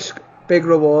big risk, big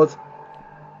reward.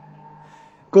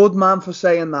 Good man for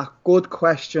saying that. Good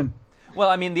question. Well,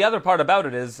 I mean, the other part about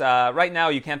it is right now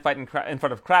you can't fight in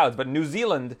front of crowds, but New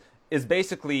Zealand is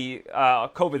basically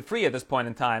COVID-free at this point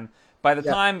in time. By the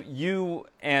time you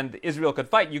and Israel could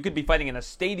fight, you could be fighting in a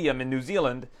stadium in New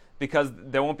Zealand because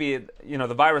there won't be,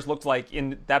 the virus looks like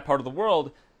in that part of the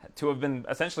world to have been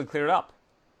essentially cleared up.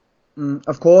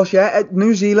 Of course, yeah.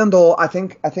 New Zealand, or I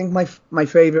think my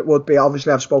favourite would be,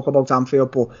 obviously I've spoken about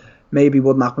Anfield, but maybe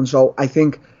wouldn't happen. So I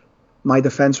think my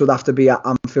defence would have to be at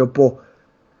Anfield, but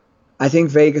I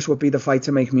think Vegas would be the fight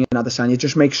to make me and Adesanya. It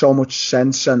just makes so much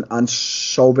sense and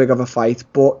so big of a fight.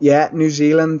 But yeah, New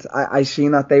Zealand, I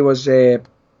seen that it was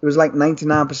like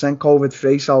 99% COVID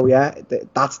free. So yeah,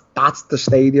 that's the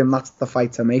stadium, that's the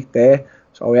fight to make there.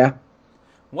 So yeah.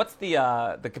 What's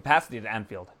the capacity at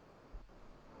Anfield?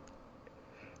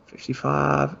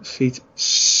 55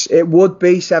 seats. It would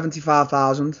be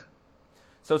 75,000.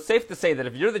 So it's safe to say that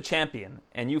if you're the champion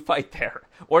and you fight there,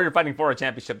 or you're fighting for a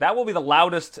championship, that will be the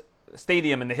loudest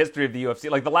stadium in the history of the UFC,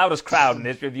 like the loudest crowd in the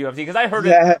history of the UFC. Because I heard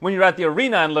it when you were at the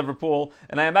arena in Liverpool,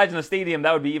 and I imagine a stadium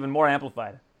that would be even more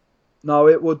amplified. No,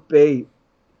 it would be.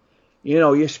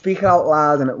 You speak out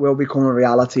loud and it will become a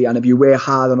reality, and if you work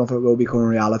hard enough, it will become a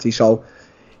reality. So,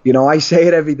 I say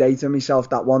it every day to myself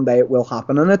that one day it will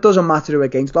happen, and it doesn't matter who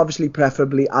against. Obviously,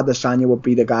 preferably Adesanya would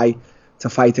be the guy to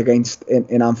fight against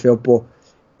in Anfield, but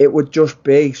it would just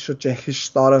be such a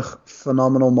historic,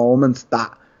 phenomenal moment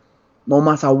that no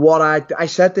matter what I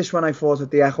said this when I fought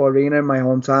at the Echo Arena in my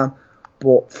hometown,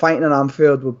 but fighting in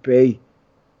Anfield would be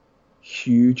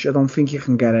huge. I don't think you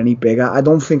can get any bigger. I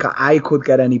don't think I could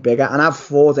get any bigger. And I've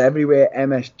fought everywhere,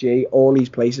 MSG, all these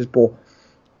places, but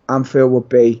Anfield would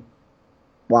be,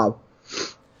 wow.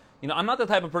 I'm not the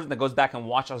type of person that goes back and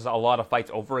watches a lot of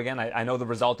fights over again. I know the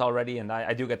result already, and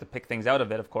I do get to pick things out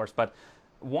of it, of course, but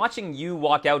watching you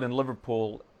walk out in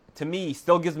Liverpool, to me,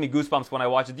 still gives me goosebumps when I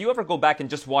watch it. Do you ever go back and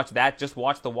just watch the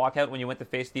walkout when you went to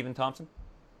face Stephen Thompson?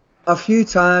 A few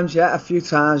times, yeah,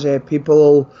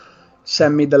 people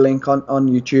send me the link on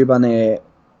YouTube,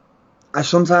 and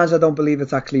sometimes I don't believe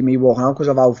it's actually me walking out because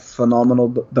of how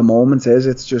phenomenal the moment is.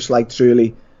 It's just like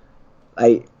truly,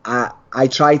 I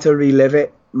try to relive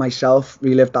it myself,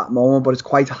 relive that moment, but it's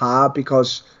quite hard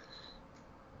because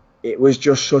it was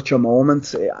just such a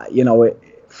moment.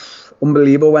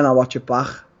 Unbelievable when I watch it back.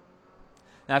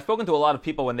 Now, I've spoken to a lot of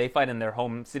people when they fight in their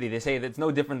home city. They say that it's no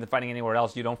different than fighting anywhere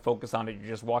else. You don't focus on it. You're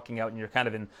just walking out and you're kind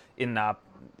of in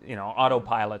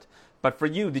autopilot. But for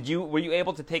you, were you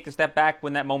able to take a step back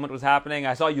when that moment was happening?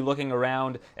 I saw you looking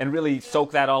around and really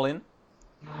soak that all in.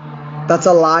 That's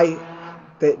a lie.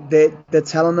 They're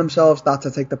telling themselves that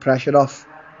to take the pressure off.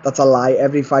 That's a lie.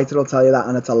 Every fighter will tell you that,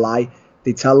 and it's a lie.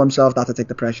 They tell themselves that to take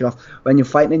the pressure off. When you're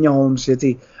fighting in your home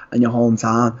city and your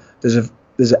hometown,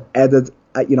 there's added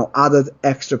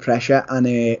extra pressure, and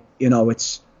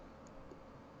it's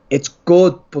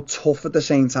good but tough at the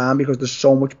same time because there's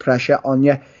so much pressure on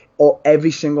you. Or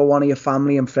every single one of your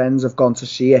family and friends have gone to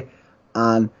see it,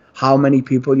 and how many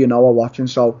people are watching.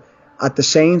 So at the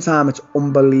same time, it's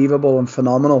unbelievable and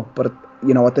phenomenal, but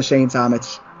at the same time,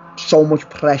 it's so much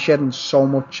pressure and so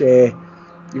much. You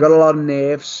got a lot of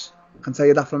nerves. I can tell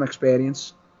you that from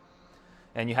experience.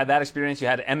 and you had that experience. You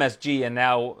had MSG, and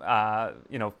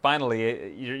now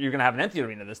finally you're going to have an empty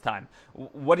arena this time.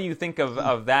 What do you think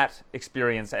of that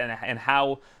experience, and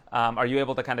how are you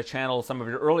able to kind of channel some of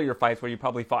your earlier fights where you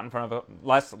probably fought in front of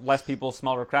less people,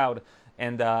 smaller crowd?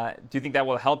 And do you think that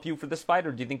will help you for this fight,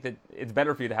 or do you think that it's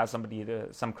better for you to have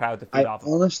some crowd to feed off of?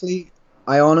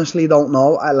 I honestly don't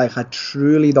know. I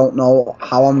truly don't know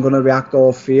how I'm going to react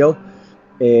or feel.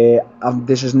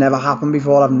 This has never happened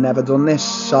before. I've never done this.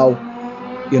 So,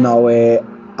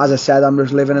 as I said, I'm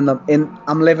just living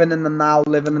I'm living in the now,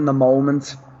 living in the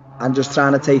moment, and just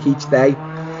trying to take each day.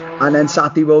 And then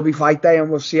Saturday will be fight day,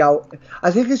 and we'll see how. I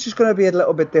think it's just going to be a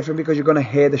little bit different because you're going to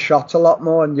hear the shots a lot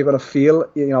more, and you're going to feel.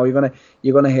 You're going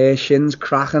to hear shins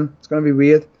cracking. It's going to be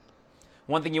weird.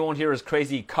 One thing you won't hear is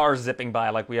crazy cars zipping by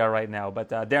like we are right now. But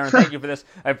Darren, thank you for this.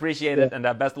 I appreciate it, and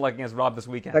best of luck against Rob this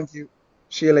weekend. Thank you.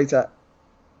 See you later.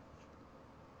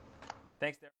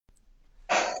 Thanks, Darren.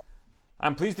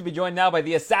 I'm pleased to be joined now by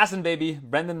the assassin baby,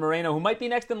 Brendan Moreno, who might be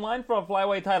next in line for a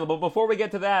flyweight title. But before we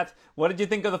get to that, what did you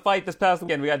think of the fight this past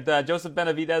weekend? We had Joseph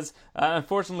Benavidez,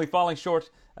 unfortunately falling short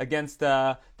against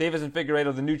Deiveson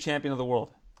Figueiredo, the new champion of the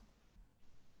world.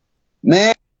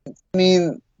 Man, I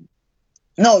mean,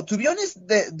 no, to be honest,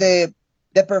 the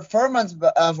performance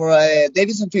for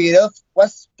Deiveson Figueiredo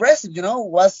was impressive,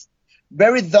 was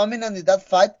very dominant in that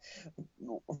fight.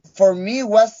 For me, it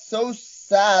was so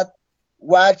sad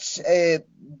watch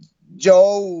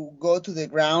Joe go to the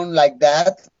ground like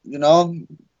that,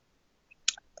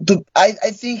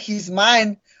 I think his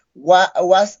mind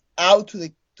was out to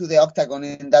the octagon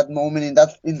in that moment,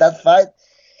 in that fight.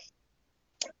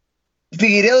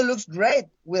 Figueiredo looks great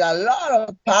with a lot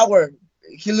of power.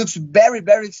 He looks very,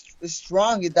 very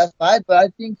strong in that fight, but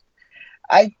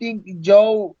I think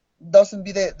Joe doesn't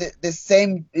be the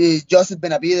same Joseph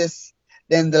Benavidez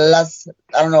than the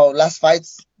last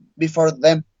fights before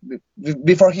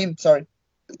him. Sorry.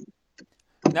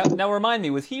 Now remind me,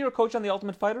 was he your coach on The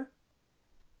Ultimate Fighter?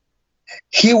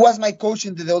 He was my coach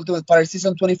in The Ultimate Fighter,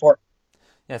 season 24.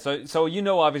 Yeah, so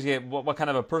obviously what kind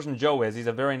of a person Joe is. He's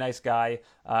a very nice guy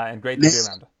and great to be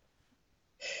around.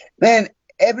 Man,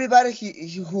 everybody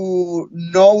who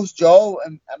knows Joe, I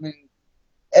mean,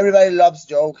 everybody loves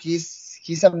Joe.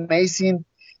 He's amazing.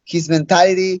 His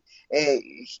mentality,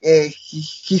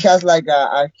 he has like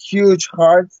a huge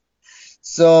heart.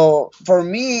 So for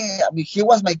me, I mean, he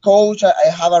was my coach. I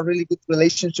have a really good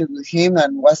relationship with him,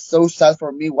 and was so sad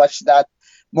for me watch that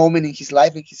moment in his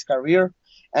life, in his career.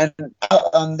 And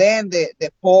then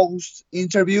the post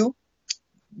interview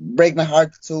break my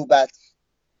heart so bad.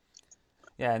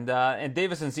 Yeah, and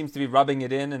Deiveson seems to be rubbing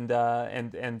it in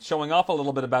and showing off a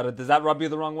little bit about it. Does that rub you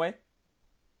the wrong way?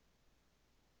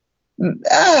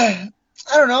 I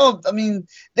don't know. I mean,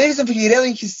 Deiveson Figueiredo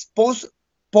in his post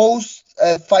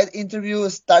fight interview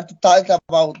start to talk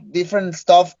about different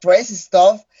stuff, crazy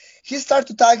stuff. He started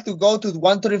to talk to go to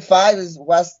 135. It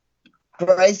was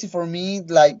crazy for me.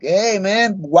 Like, hey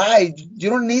man, why?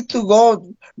 You don't need to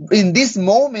go in this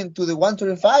moment to the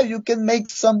 135. You can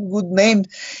make some good name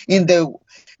in the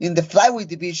flyweight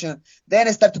division. Then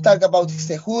I start to talk about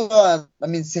Cejudo. I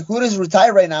mean, Cejudo is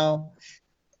retired right now.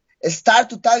 I start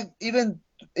to talk even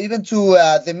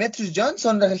to Demetrius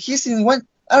Johnson. He's in one.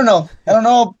 I don't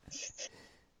know.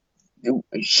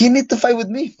 He need to fight with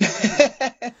me.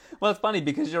 Well, it's funny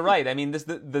because you're right. I mean,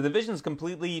 the division is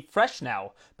completely fresh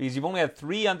now because you've only had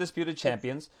 3 undisputed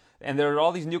champions, and there are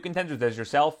all these new contenders. There's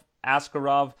yourself,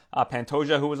 Askarov,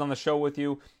 Pantoja, who was on the show with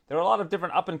you. There are a lot of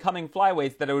different up-and-coming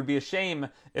flyweights that it would be a shame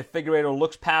if Figueiredo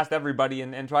looks past everybody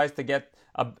and tries to get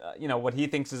what he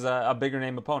thinks is a bigger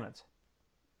name opponent.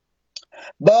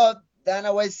 But then I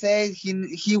always say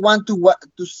he want to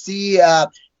see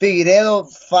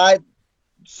Figueiredo fight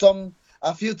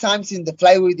a few times in the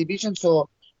flyweight division, so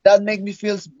that makes me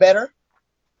feel better.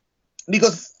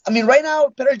 Because I mean, right now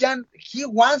Petr Yan, he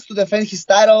wants to defend his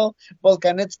title.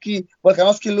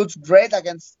 Volkanovski looks great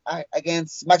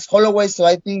against Max Holloway, so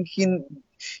I think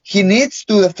he needs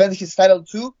to defend his title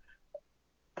too.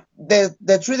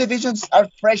 The 3 divisions are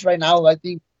fresh right now. I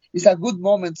think it's a good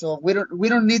moment, so we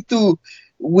don't need to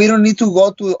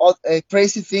go to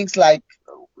crazy things like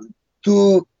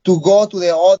to go to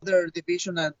the other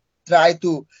division and try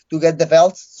to get the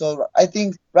belts. So I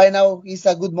think right now is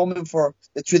a good moment for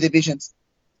the 3 divisions.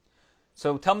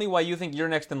 So tell me why you think you're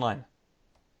next in line.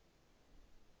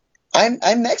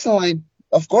 I'm next in line,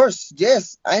 of course.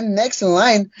 Yes, I'm next in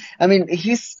line. I mean,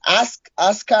 he's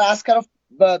Askarov,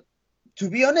 but to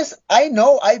be honest, I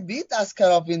know I beat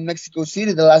Askarov in Mexico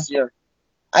City the last year.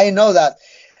 I know that.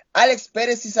 Alex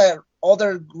Perez is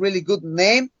another really good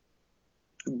name,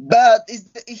 but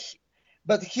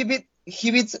he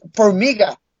beats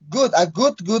Formiga.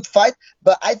 good fight.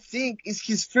 But I think it's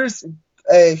his first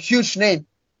huge name.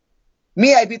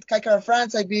 Me, I beat Kai Kara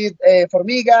France, I beat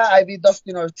Formiga, I beat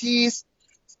Dustin Ortiz.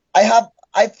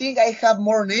 I think I have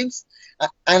more names,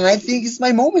 and I think it's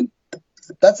my moment.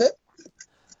 That's it.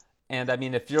 And I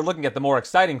mean, if you're looking at the more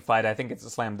exciting fight, I think it's a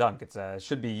slam dunk. It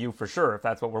should be you for sure if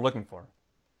that's what we're looking for.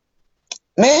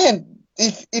 Man,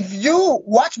 if you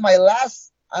watch my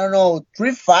last, I don't know,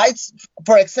 3 fights,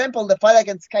 for example, the fight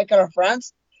against Kai Kara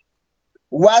France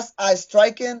was a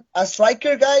striker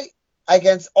guy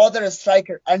against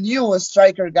a new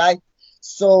striker guy.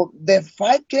 So the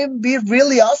fight can be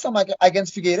really awesome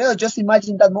against Figueiredo. Just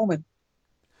imagine that moment.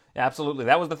 Yeah, absolutely.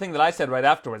 That was the thing that I said right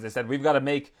afterwards. I said, we've got to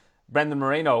make Brendan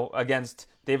Moreno against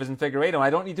Deiveson Figueiredo.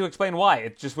 I don't need to explain why.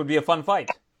 It just would be a fun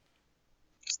fight.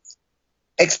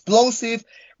 Explosive,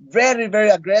 very,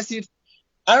 very aggressive.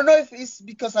 I don't know if it's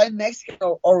because I'm Mexican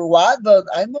or what, but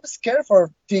I'm not scared for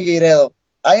Figueiredo.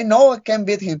 I know I can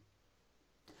beat him.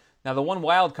 Now, the one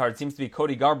wild card seems to be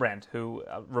Cody Garbrandt, who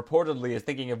reportedly is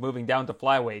thinking of moving down to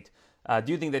flyweight.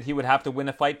 Do you think that he would have to win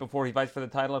a fight before he fights for the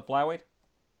title at flyweight?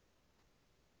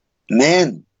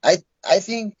 Man, I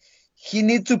think he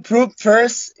needs to prove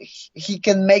first he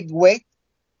can make weight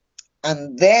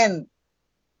and then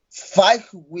fight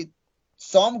with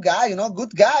some guy,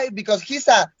 good guy, because he's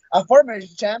a former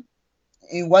champ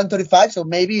in 135, so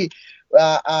maybe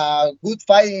a good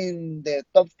fight in the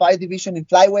top 5 division in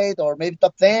flyweight or maybe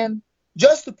top 10,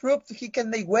 just to prove he can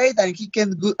make weight and he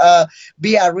can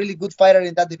be a really good fighter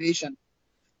in that division.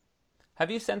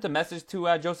 Have you sent a message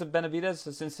to Joseph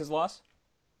Benavidez since his loss?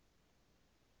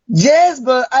 Yes,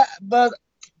 but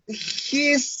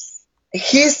he's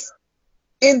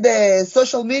in the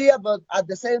social media, but at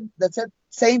the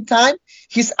same time,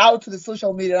 he's out to the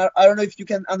social media. I don't know if you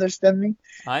can understand me.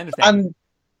 I understand.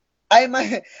 And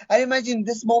I imagine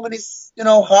this moment is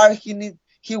hard.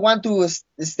 He want to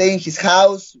stay in his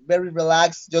house, very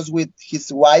relaxed, just with his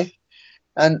wife,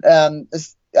 and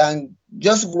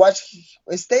just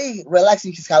stay relaxed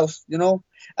in his house.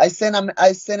 I sent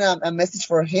a message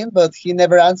for him, but he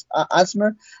never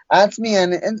answered me,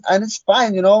 and it's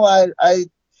fine.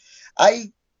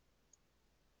 I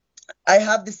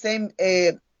have the same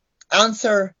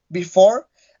answer before.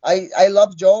 I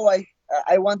love Joe. I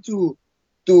want to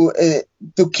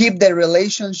keep the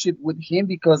relationship with him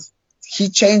because he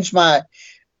changed my.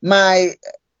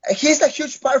 He's a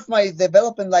huge part of my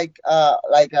development, like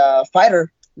a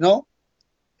fighter.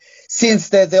 Since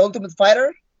the Ultimate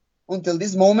Fighter until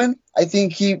this moment, I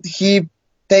think he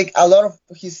take a lot of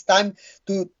his time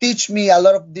to teach me a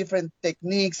lot of different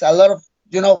techniques, a lot of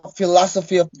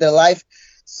philosophy of the life.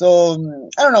 So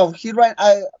I don't know.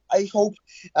 I hope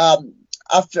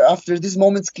after these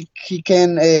moments he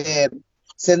can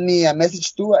send me a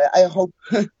message too. I hope.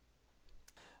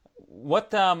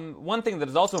 What one thing that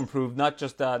has also improved,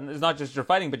 is not just your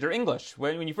fighting, but your English.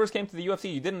 When you first came to the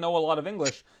UFC, you didn't know a lot of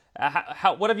English.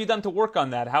 What have you done to work on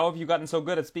that? How have you gotten so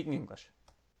good at speaking English?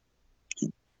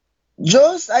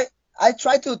 Just I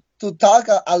try to talk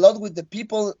a lot with the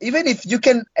people, even if you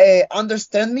can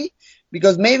understand me,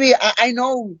 because maybe I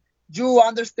know you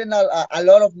understand a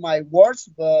lot of my words,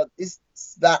 but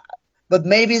but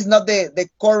maybe it's not the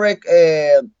correct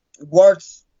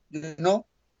words,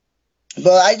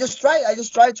 But I just try.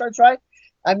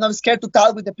 I'm not scared to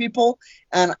talk with the people,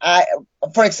 and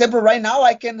for example, right now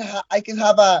I can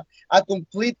have a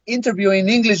complete interview in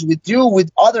English with you,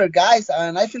 with other guys,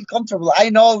 and I feel comfortable. I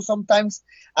know sometimes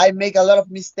I make a lot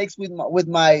of mistakes with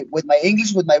my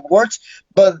English, with my words,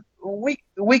 but we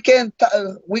can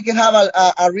have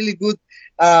a really good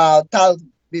talk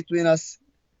between us.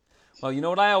 Well,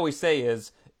 what I always say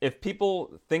is, if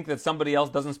people think that somebody else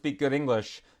doesn't speak good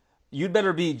English, you'd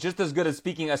better be just as good at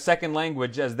speaking a second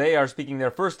language as they are speaking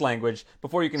their first language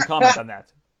before you can comment on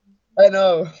that. I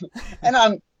know,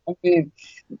 and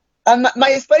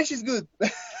my Spanish is good.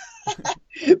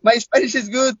 My Spanish is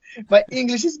good. My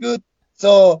English is good.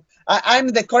 So I'm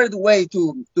the correct way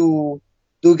to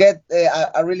get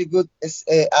a really good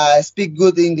speak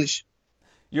good English.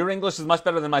 Your English is much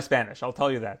better than my Spanish. I'll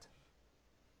tell you that.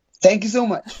 Thank you so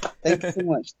much. Thank you so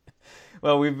much.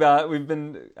 Well, we've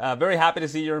been very happy to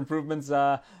see your improvements,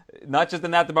 not just in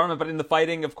that department, but in the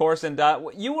fighting, of course. And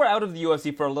you were out of the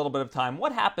UFC for a little bit of time.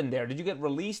 What happened there? Did you get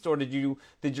released, or did your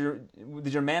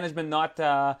management not?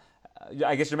 I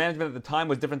guess your management at the time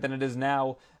was different than it is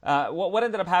now. What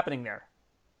ended up happening there?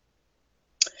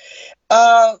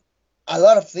 A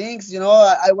lot of things.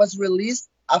 I was released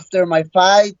after my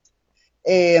fight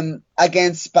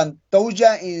against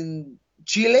Pantoja in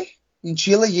Chile. In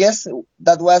Chile, yes,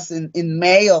 that was in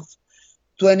May of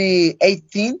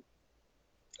 2018.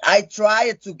 I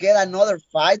tried to get another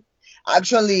fight.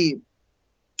 Actually,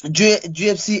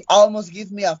 UFC almost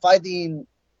gave me a fight in,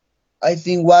 I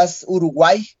think was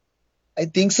Uruguay. I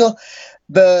think so.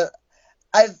 But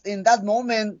in that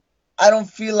moment, I don't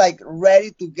feel like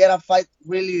ready to get a fight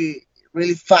really,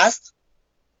 really fast.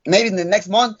 Maybe in the next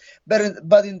month, but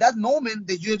in that moment,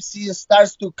 the UFC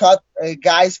starts to cut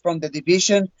guys from the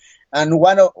division, and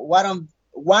one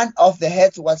of the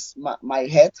heads was my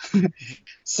head.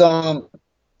 So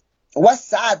was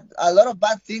sad. A lot of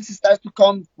bad things start to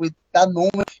come with that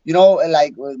moment.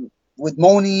 Like with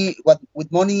money, what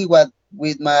with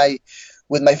my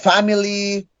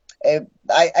family.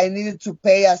 I needed to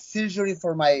pay a surgery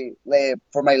for my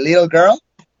little girl.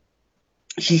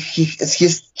 She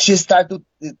started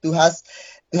to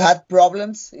have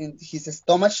problems in his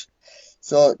stomach,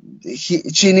 so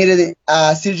she needed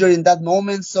a surgery in that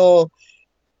moment. So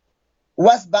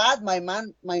was bad. My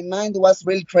mind was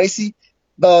really crazy,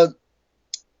 but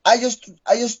I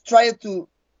just tried to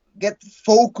get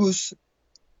focused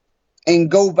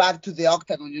and go back to the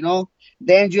octagon.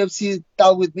 Then UFC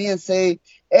talked with me and say,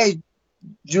 "Hey,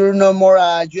 you're no more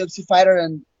a UFC fighter,"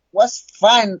 and was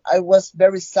fine. I was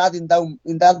very sad in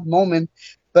that moment.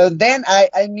 But then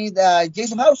I meet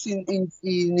Jason House in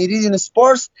Iridium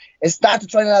Sports. I started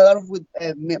training a lot with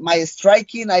my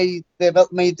striking. My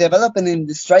development in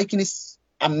the striking is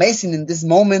amazing in this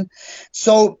moment.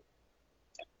 So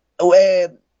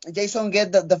Jason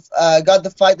got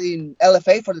the fight in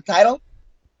LFA for the title.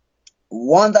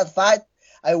 Won that fight.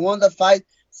 I won that fight.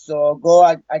 So go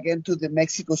again to the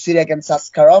Mexico City against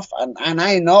Askarov, and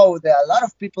I know that a lot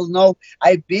of people know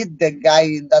I beat the guy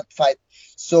in that fight.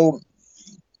 So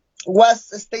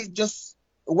just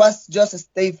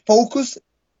stay focused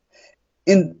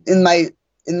in my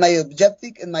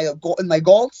objective, in my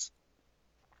goals,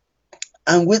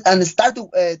 and start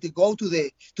to go to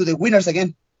the winners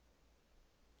again.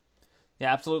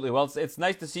 Yeah, absolutely. Well, it's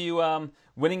nice to see you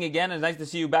winning again. It's nice to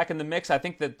see you back in the mix. I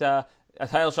think that a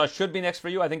title shot should be next for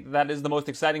you. I think that is the most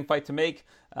exciting fight to make.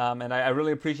 And I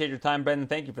really appreciate your time, Brendan.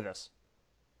 Thank you for this.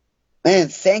 Man,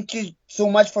 thank you so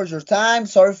much for your time.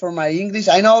 Sorry for my English.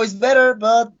 I know it's better,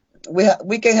 but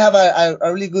we can have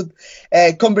a really good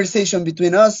conversation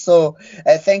between us. So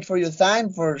thank you for your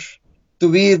time, to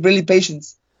be really patient.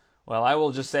 Well, I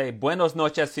will just say, buenos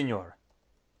noches, señor.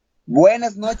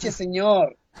 Buenas noches,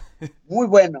 señor. Muy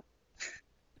bueno.